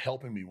telling me, but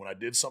helping me when I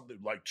did something.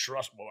 Like,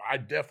 trust me, I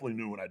definitely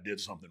knew when I did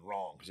something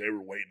wrong, because they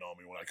were waiting on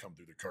me when I come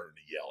through the curtain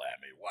to yell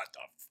at me, what the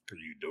fuck are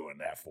you doing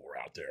that for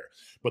out there?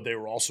 But they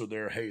were also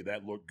there, hey,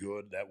 that looked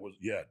good. That was,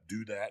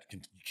 do that.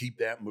 Can keep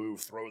that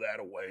move, throw that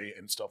away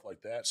and stuff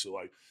like that. So,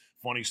 like,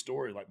 funny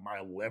story, like, my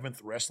 11th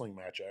wrestling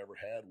match I ever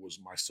had was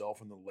myself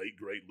and the late,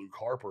 great Luke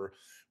Harper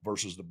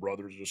versus the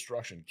Brothers of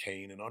Destruction,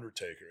 Kane and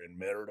Undertaker, in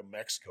Merida,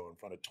 Mexico, in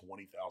front of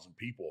 20,000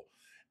 people.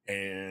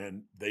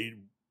 And they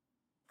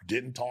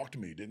didn't talk to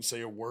me, didn't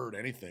say a word,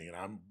 anything. And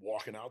I'm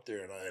walking out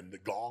there, and the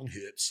gong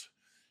hits,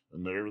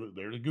 and there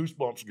the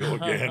goosebumps go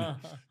again.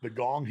 The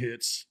gong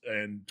hits,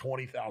 and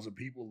 20,000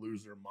 people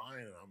lose their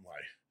mind. And I'm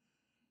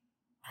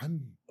like,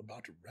 I'm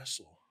about to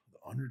wrestle the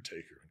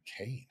Undertaker and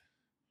Kane.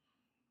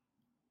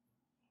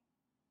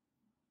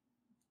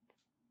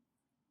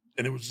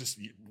 And it was just,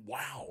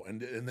 wow.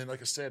 And then,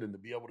 like I said, and to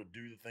be able to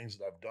do the things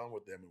that I've done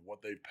with them and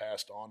what they've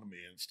passed on to me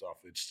and stuff,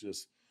 it's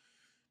just,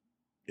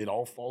 it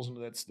all falls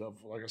into that stuff.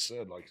 Like I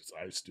said, like,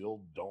 I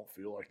still don't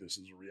feel like this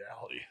is a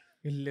reality.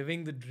 You're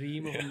living the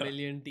dream of a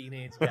million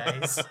teenage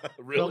guys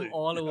really? From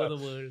all over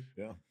the world.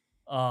 Yeah.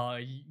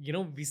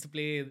 We used to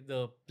play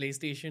the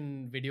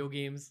PlayStation video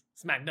games.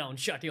 SmackDown,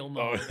 shut your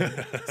mouth.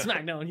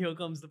 SmackDown, here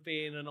comes the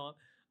pain and all.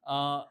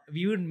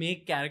 We would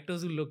make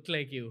characters who looked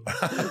like you,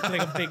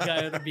 like a big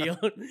guy with a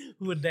beard,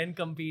 who would then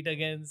compete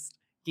against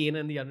Kane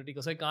and the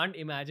Undertaker. So I can't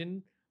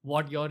imagine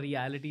what your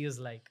reality is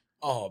like.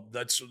 Oh,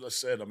 that's what I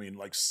said. I mean,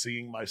 like,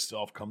 seeing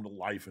myself come to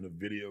life in a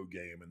video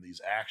game and these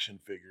action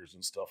figures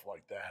and stuff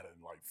like that,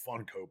 and like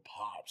Funko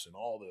Pops and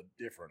all the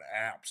different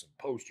apps and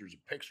posters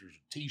and pictures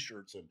and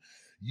T-shirts and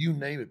you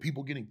name it.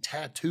 People getting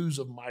tattoos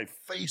of my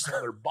face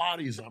on their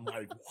bodies. And I'm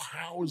like,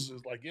 how is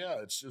this? Like, yeah,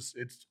 it's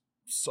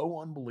so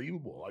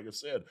unbelievable. Like I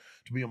said,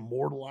 to be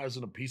immortalized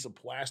in a piece of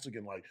plastic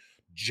and like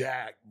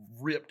jack,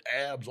 ripped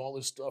abs, all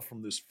this stuff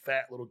from this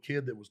fat little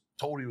kid that was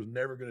told he was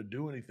never going to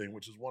do anything,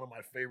 which is one of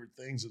my favorite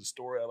things of the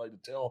story I like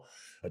to tell.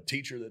 A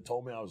teacher that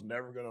told me I was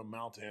never going to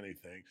amount to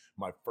anything.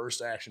 My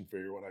first action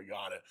figure, when I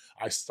got it,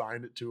 I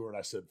signed it to her and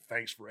I said,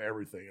 "Thanks for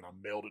everything." And I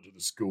mailed it to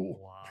the school.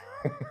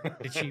 Wow.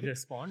 Did she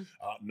respond?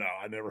 No,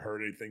 I never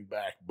heard anything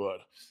back, but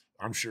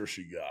I'm sure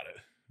she got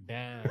it.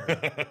 Damn.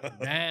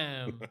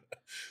 Damn.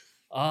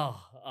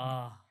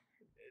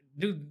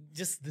 Dude,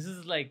 this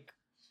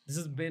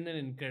has been an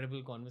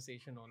incredible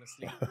conversation,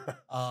 honestly.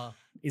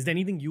 Is there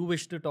anything you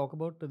wish to talk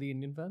about to the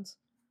Indian fans?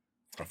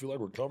 I feel like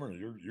we're covering it.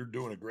 You're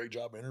doing a great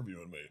job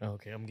interviewing me.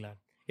 Okay, I'm glad.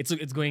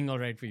 It's going all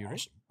right for you,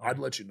 Awesome. right? I'd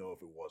let you know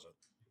if it wasn't.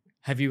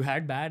 Have you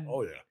had bad?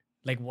 Oh, yeah.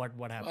 Like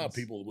what happens?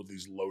 People with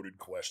these loaded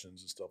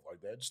questions and stuff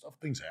like that.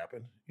 Things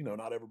happen.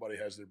 Not everybody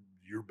has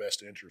your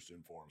best interest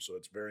in for them. So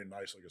it's very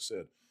nice. Like I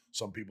said,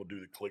 some people do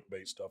the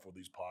clickbait stuff with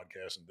these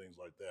podcasts and things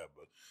like that,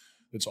 but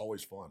it's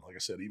always fun. Like I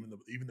said, even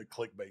the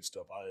clickbait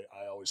stuff,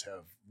 I always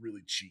have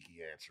really cheeky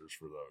answers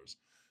for those.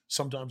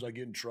 Sometimes I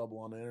get in trouble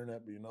on the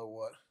internet, but you know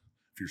what?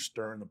 If you're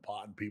stirring the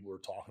pot and people are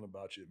talking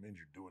about you, it means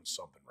you're doing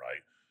something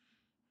right.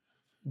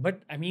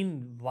 But I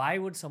mean, why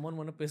would someone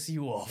want to piss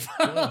you off?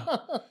 Yeah.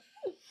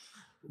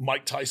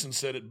 Mike Tyson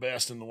said it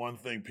best, and the one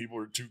thing, people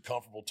are too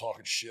comfortable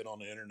talking shit on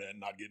the internet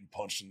and not getting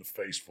punched in the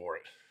face for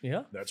it.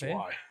 Yeah. That's fair.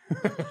 why.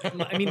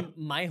 I mean,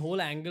 my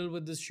whole angle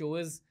with this show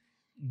is,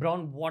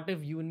 Braun, what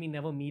if you and me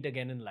never meet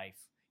again in life?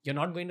 You're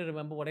not going to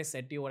remember what I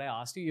said to you, what I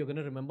asked you. You're going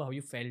to remember how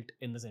you felt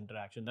in this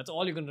interaction. That's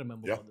all you're going to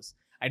remember about this.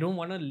 I don't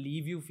want to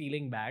leave you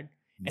feeling bad.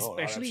 No,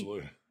 especially,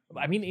 absolutely.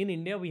 I mean, in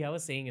India, we have a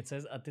saying. It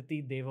says,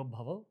 Atiti Deva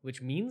Bhava,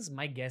 which means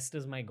my guest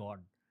is my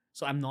God.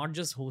 So I'm not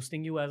just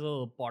hosting you as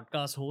a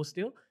podcast host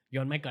here.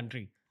 You're in my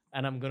country.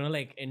 And I'm going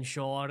to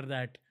ensure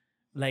that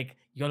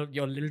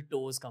your little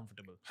toe is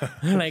comfortable.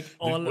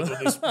 with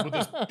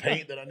this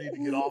paint that I need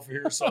to get off of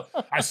here. So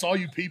I saw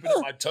you peeping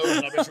at my toes,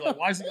 and I bet you're like,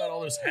 why has he got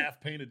all this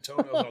half-painted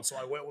toenails on? So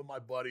I went with my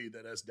buddy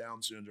that has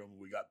Down syndrome, and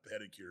we got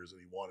pedicures, and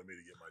he wanted me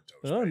to get my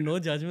toes painted. No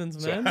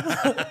judgments,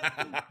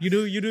 man. You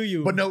do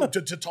you. But no,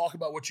 to talk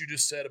about what you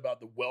just said about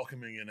the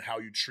welcoming and how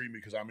you treat me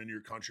because I'm in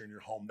your country and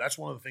your home, that's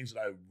one of the things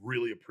that I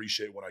really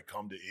appreciate when I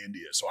come to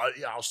India. So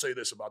I'll say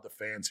this about the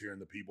fans here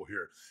and the people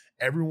here.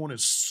 Everyone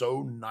is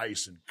so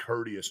nice and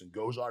courteous and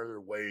goes out of their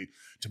way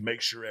to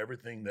make sure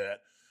everything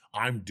that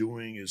I'm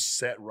doing is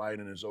set right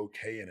and is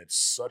okay. And it's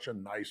such a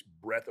nice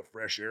breath of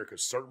fresh air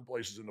because certain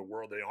places in the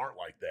world, they aren't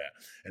like that.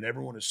 And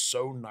everyone is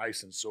so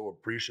nice and so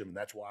appreciative. And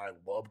that's why I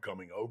love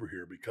coming over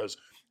here, because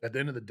at the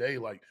end of the day,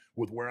 like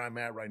with where I'm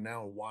at right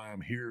now and why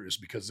I'm here is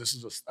because this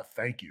is a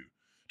thank you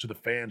to the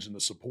fans and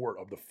the support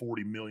of the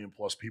 40 million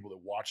plus people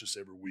that watch us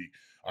every week.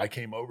 I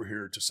came over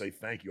here to say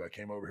thank you. I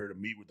came over here to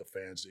meet with the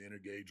fans, to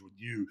engage with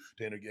you,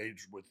 to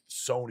engage with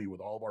Sony, with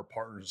all of our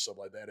partners and stuff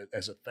like that,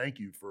 as a thank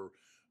you for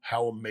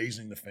how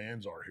amazing the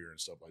fans are here and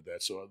stuff like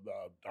that. So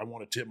I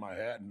want to tip my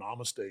hat and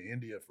namaste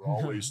India for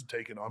always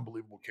taking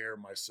unbelievable care of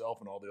myself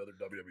and all the other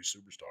WWE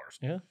superstars.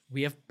 Yeah,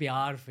 we have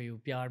pyar for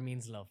you. Pyar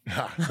means love.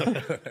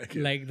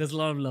 There's a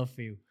lot of love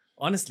for you.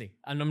 Honestly,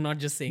 and I'm not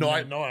just saying.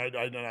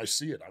 I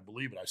see it. I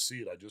believe it. I see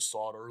it. I just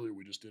saw it earlier.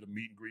 We just did a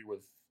meet and greet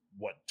with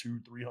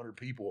 200-300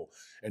 people,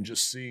 and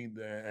just seeing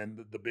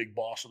the big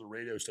boss of the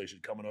radio station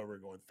coming over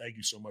and going, "Thank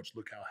you so much.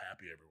 Look how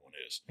happy everyone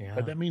is."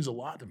 Yeah. That means a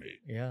lot to me.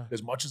 Yeah.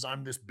 As much as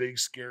I'm this big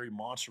scary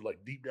monster,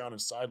 like deep down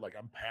inside, like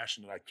I'm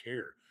passionate. I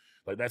care.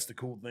 Like that's the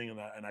cool thing,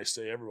 and I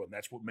say everyone.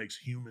 That's what makes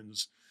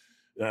humans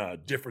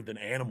different than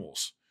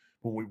animals.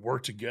 When we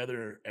work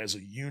together as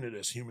a unit,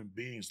 as human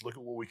beings, look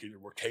at what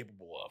we're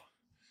capable of.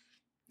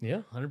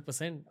 Yeah,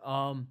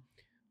 100%.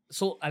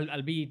 So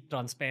I'll be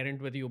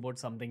transparent with you about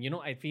something.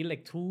 I feel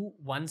like through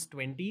one's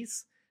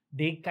 20s,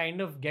 they kind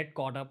of get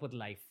caught up with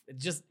life.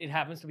 It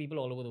happens to people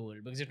all over the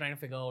world because you're trying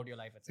to figure out your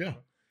life, etc.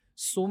 Yeah.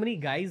 So many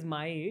guys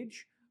my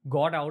age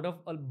got out of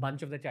a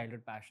bunch of their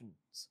childhood passions.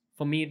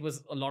 For me, it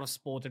was a lot of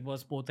sports. It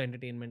was sports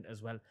entertainment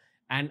as well.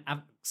 And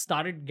I've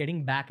started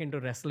getting back into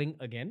wrestling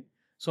again.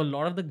 So a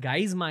lot of the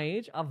guys my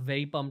age are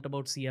very pumped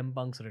about CM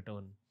Punk's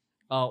return.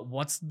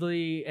 What's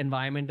the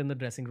environment in the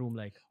dressing room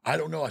like? I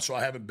don't know. So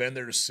I haven't been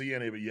there to see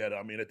any of it yet.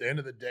 I mean, at the end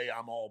of the day,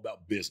 I'm all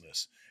about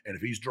business. And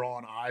if he's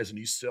drawing eyes and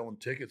he's selling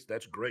tickets,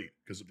 that's great.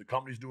 Because if the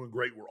company's doing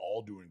great, we're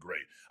all doing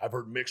great. I've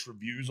heard mixed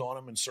reviews on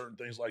him and certain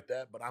things like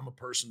that, but I'm a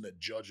person that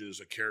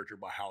judges a character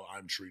by how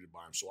I'm treated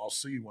by him. So I'll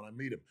see when I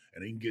meet him,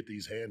 and he can get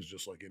these hands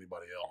just like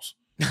anybody else.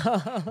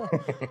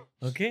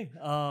 Okay.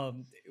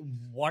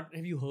 What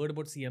have you heard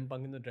about CM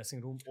Punk in the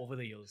dressing room over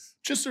the years?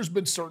 Just there's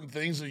been certain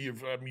things that you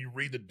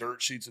read the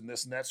dirt sheets and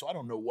this and that, so I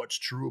don't know what's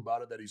true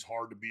about it, that he's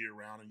hard to be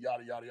around and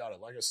yada, yada, yada.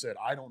 Like I said,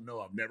 I don't know.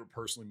 I've never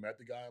personally met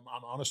the guy.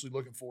 I'm honestly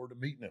looking forward to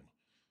meeting him.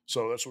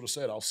 So that's what I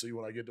said. I'll see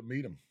when I get to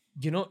meet him.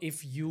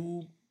 If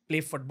you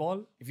play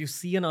football, if you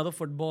see another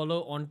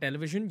footballer on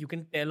television, you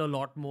can tell a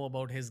lot more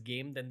about his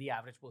game than the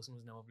average person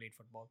who's never played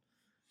football.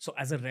 So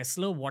as a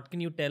wrestler, what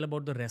can you tell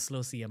about the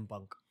wrestler CM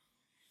Punk?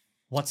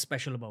 What's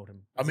special about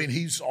him? I mean,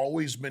 he's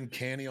always been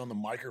canny on the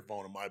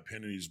microphone, in my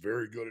opinion. He's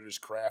very good at his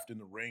craft in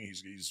the ring.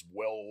 He's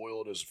well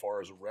oiled as far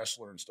as a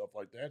wrestler and stuff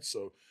like that.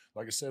 So,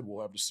 like I said,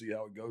 we'll have to see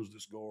how it goes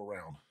this go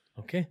around.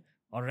 Okay.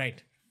 All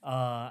right.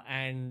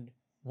 And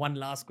one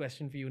last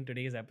question for you in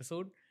today's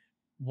episode.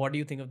 What do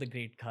you think of the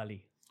great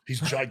Khali? He's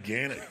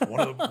gigantic.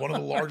 one of the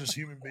largest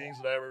human beings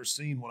that I've ever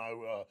seen. When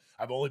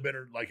I've only been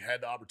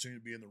had the opportunity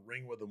to be in the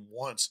ring with him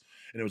once,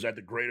 and it was at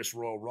the Greatest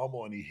Royal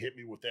Rumble, and he hit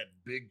me with that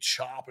big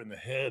chop in the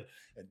head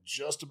and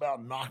just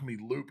about knocked me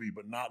loopy,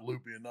 but not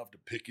loopy enough to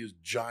pick his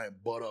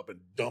giant butt up and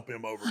dump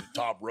him over the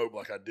top rope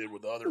like I did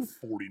with the other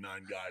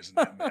 49 guys in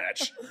that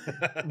match.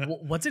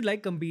 What's it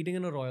like competing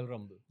in a Royal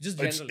Rumble? Just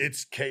generally.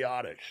 It's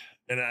chaotic.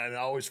 And I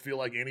always feel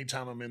like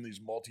anytime I'm in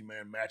these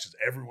multi-man matches,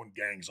 everyone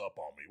gangs up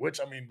on me. Which,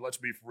 I mean, let's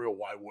be for real,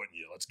 why wouldn't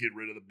you? Let's get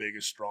rid of the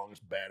biggest,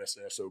 strongest, baddest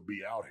SOB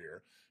out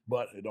here.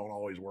 But it don't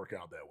always work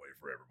out that way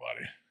for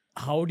everybody.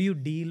 How do you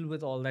deal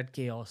with all that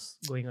chaos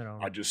going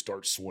around? I just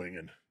start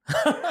swinging.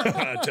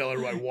 I tell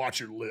everybody, watch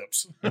your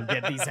lips. And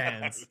get these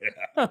hands.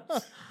 Yeah.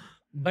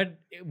 But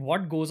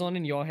what goes on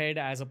in your head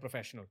as a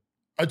professional?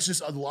 It's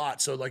just a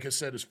lot. So like I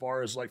said, as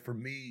far as for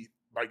me,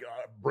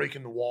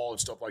 breaking the wall and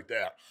stuff like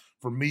that,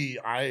 for me,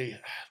 I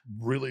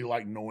really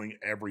like knowing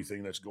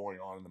everything that's going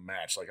on in the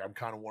match. I'm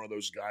kind of one of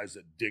those guys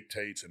that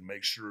dictates and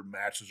makes sure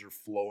matches are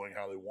flowing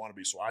how they want to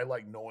be. So I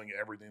like knowing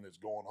everything that's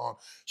going on.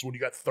 So when you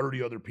got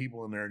 30 other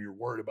people in there and you're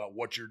worried about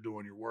what you're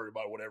doing, you're worried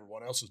about what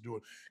everyone else is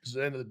doing. Because at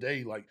the end of the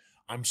day,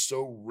 I'm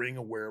so ring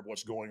aware of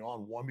what's going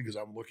on. One, because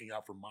I'm looking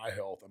out for my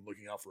health. I'm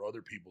looking out for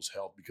other people's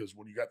health. Because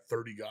when you got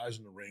 30 guys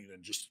in the ring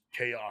and just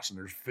chaos and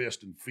there's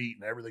fists and feet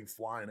and everything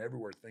flying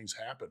everywhere, things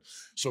happen.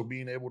 So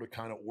being able to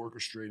kind of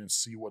orchestrate and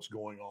see what's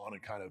going on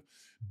and kind of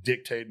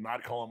dictate,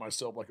 not calling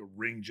myself like a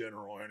ring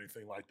general or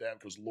anything like that,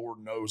 because Lord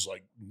knows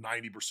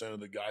 90% of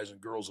the guys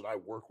and girls that I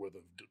work with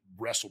have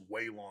wrestled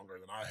way longer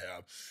than I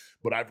have.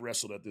 But I've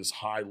wrestled at this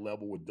high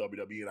level with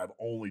WWE and I've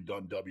only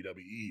done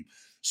WWE.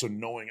 So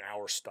knowing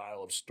our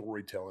style of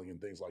storytelling and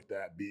things like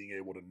that, being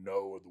able to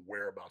know the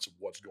whereabouts of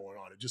what's going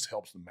on, it just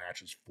helps the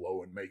matches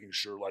flow and making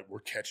sure we're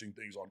catching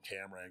things on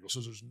camera angles. So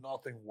there's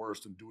nothing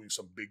worse than doing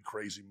some big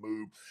crazy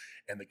move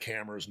and the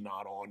camera is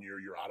not on you,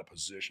 you're out of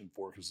position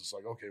for it, because it's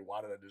okay,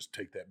 why did I just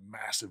take that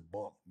massive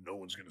bump? No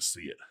one's going to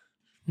see it.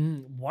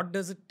 What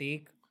does it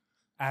take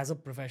as a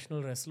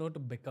professional wrestler to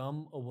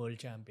become a world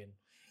champion?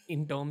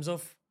 In terms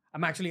of,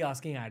 I'm actually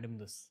asking Adam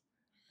this.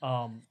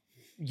 I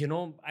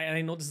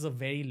know this is a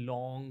very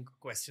long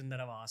question that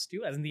I've asked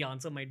you, as in the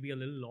answer might be a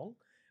little long,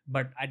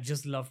 but I'd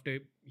just love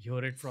to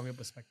hear it from your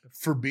perspective.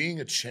 For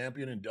being a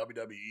champion in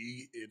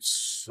WWE, it's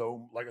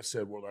so, like I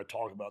said, when I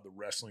talk about the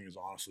wrestling is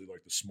honestly the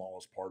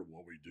smallest part of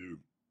what we do.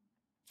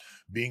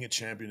 Being a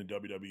champion in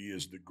WWE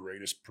is the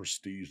greatest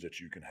prestige that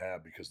you can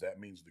have, because that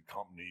means the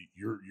company,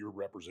 you're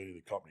representing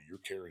the company, you're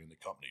carrying the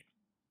company.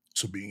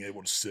 So being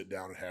able to sit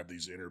down and have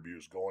these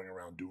interviews, going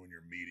around doing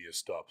your media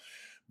stuff,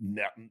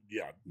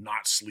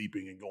 not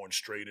sleeping and going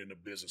straight into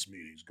business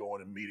meetings,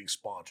 going and meeting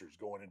sponsors,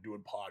 going and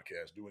doing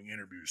podcasts, doing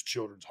interviews,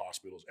 children's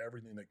hospitals,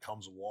 everything that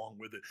comes along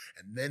with it,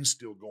 and then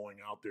still going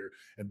out there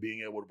and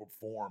being able to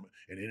perform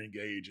and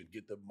engage and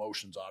get the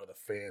emotions out of the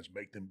fans,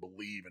 make them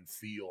believe and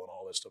feel and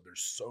all that stuff.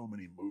 There's so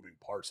many moving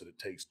parts that it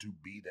takes to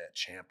be that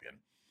champion.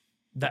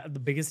 The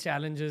biggest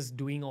challenge is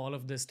doing all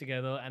of this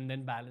together and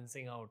then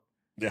balancing out.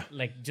 Yeah.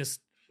 Just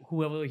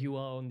whoever you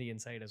are on the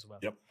inside as well.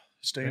 Yep.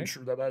 Staying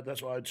true.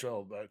 That's why I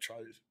try.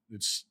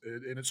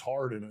 It's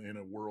hard in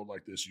a world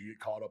like this. You get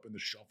caught up in the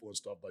shuffle and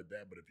stuff like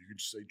that. But if you can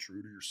stay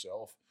true to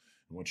yourself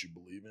and what you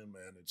believe in,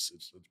 man, it's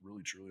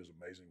really truly is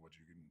amazing what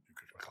you can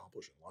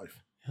accomplish in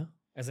life. Yeah.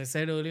 As I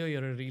said earlier,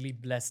 you're a really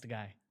blessed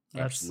guy.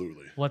 That's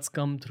absolutely what's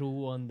come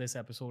through on this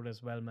episode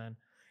as well, man.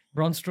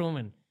 Braun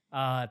Strowman,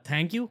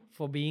 thank you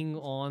for being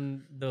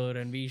on the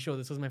Ranveer Show.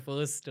 This was my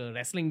first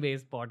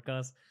wrestling-based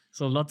podcast.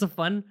 So lots of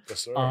fun.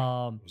 Yes, sir. It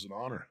was an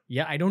honor.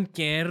 Yeah, I don't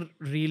care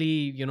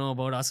really,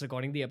 about us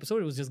recording the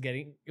episode.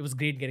 It was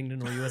great getting to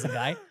know you as a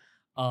guy.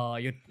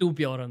 You're too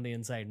pure on the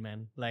inside,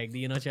 man.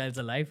 The inner child's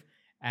alive.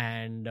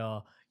 And,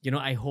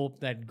 I hope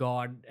that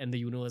God and the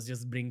universe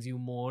just brings you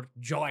more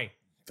joy.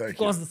 Thank you. Of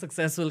course, the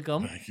success will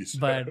come. Thank you, sir.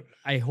 But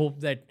I hope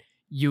that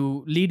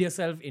you lead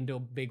yourself into a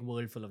big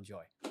world full of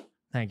joy.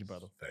 Thank you,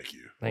 brother. Thank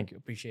you. Thank you.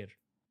 Appreciate it.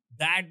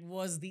 That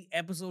was the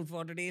episode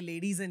for today,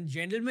 ladies and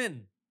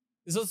gentlemen.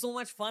 This was so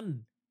much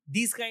fun.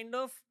 These kind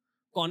of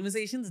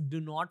conversations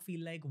do not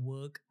feel like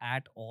work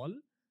at all.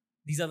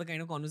 These are the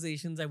kind of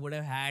conversations I would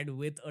have had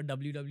with a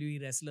WWE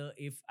wrestler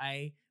if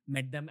I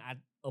met them at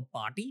a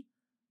party.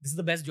 This is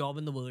the best job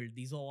in the world.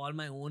 These are all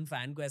my own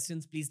fan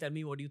questions. Please tell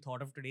me what you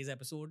thought of today's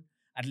episode.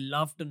 I'd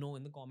love to know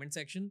in the comment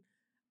section.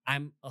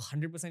 I'm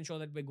 100% sure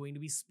that we're going to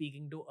be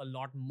speaking to a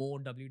lot more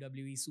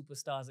WWE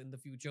superstars in the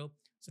future.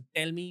 So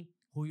tell me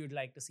who you'd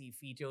like to see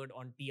featured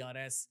on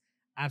TRS.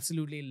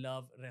 Absolutely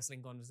love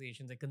wrestling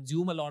conversations. I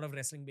consume a lot of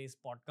wrestling-based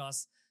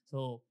podcasts.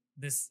 So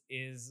this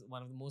is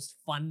one of the most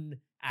fun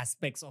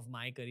aspects of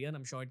my career. And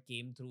I'm sure it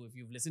came through if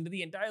you've listened to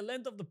the entire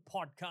length of the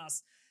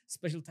podcast.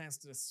 Special thanks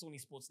to the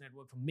Sony Sports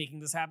Network for making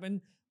this happen.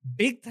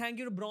 Big thank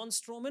you to Braun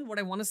Strowman. What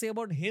I want to say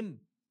about him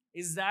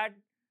is that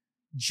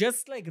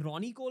just like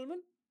Ronnie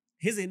Coleman,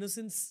 his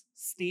innocence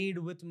stayed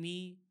with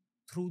me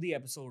through the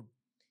episode.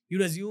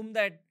 You'd assume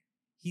that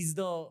he's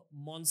the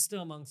monster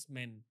amongst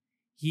men.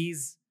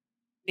 He's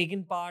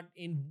taken part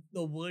in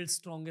the world's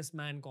strongest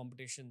man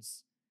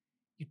competitions.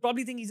 You'd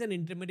probably think he's an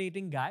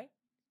intimidating guy,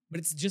 but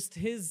it's just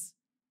his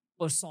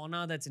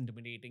persona that's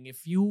intimidating.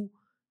 If you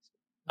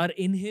are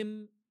in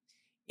him,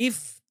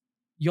 if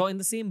you're in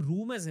the same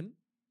room as him,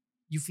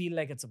 you feel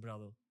like it's a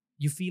brother.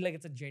 You feel like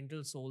it's a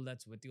gentle soul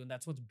that's with you, and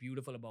that's what's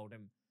beautiful about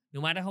him. No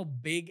matter how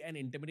big and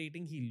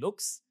intimidating he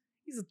looks,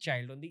 he's a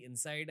child on the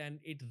inside, and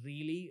it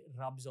really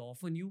rubs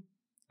off on you.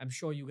 I'm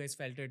sure you guys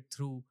felt it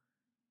through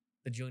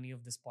the journey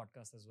of this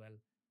podcast as well.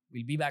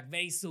 We'll be back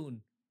very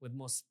soon with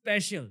more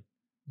special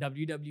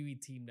WWE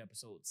themed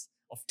episodes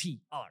of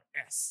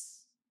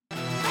TRS.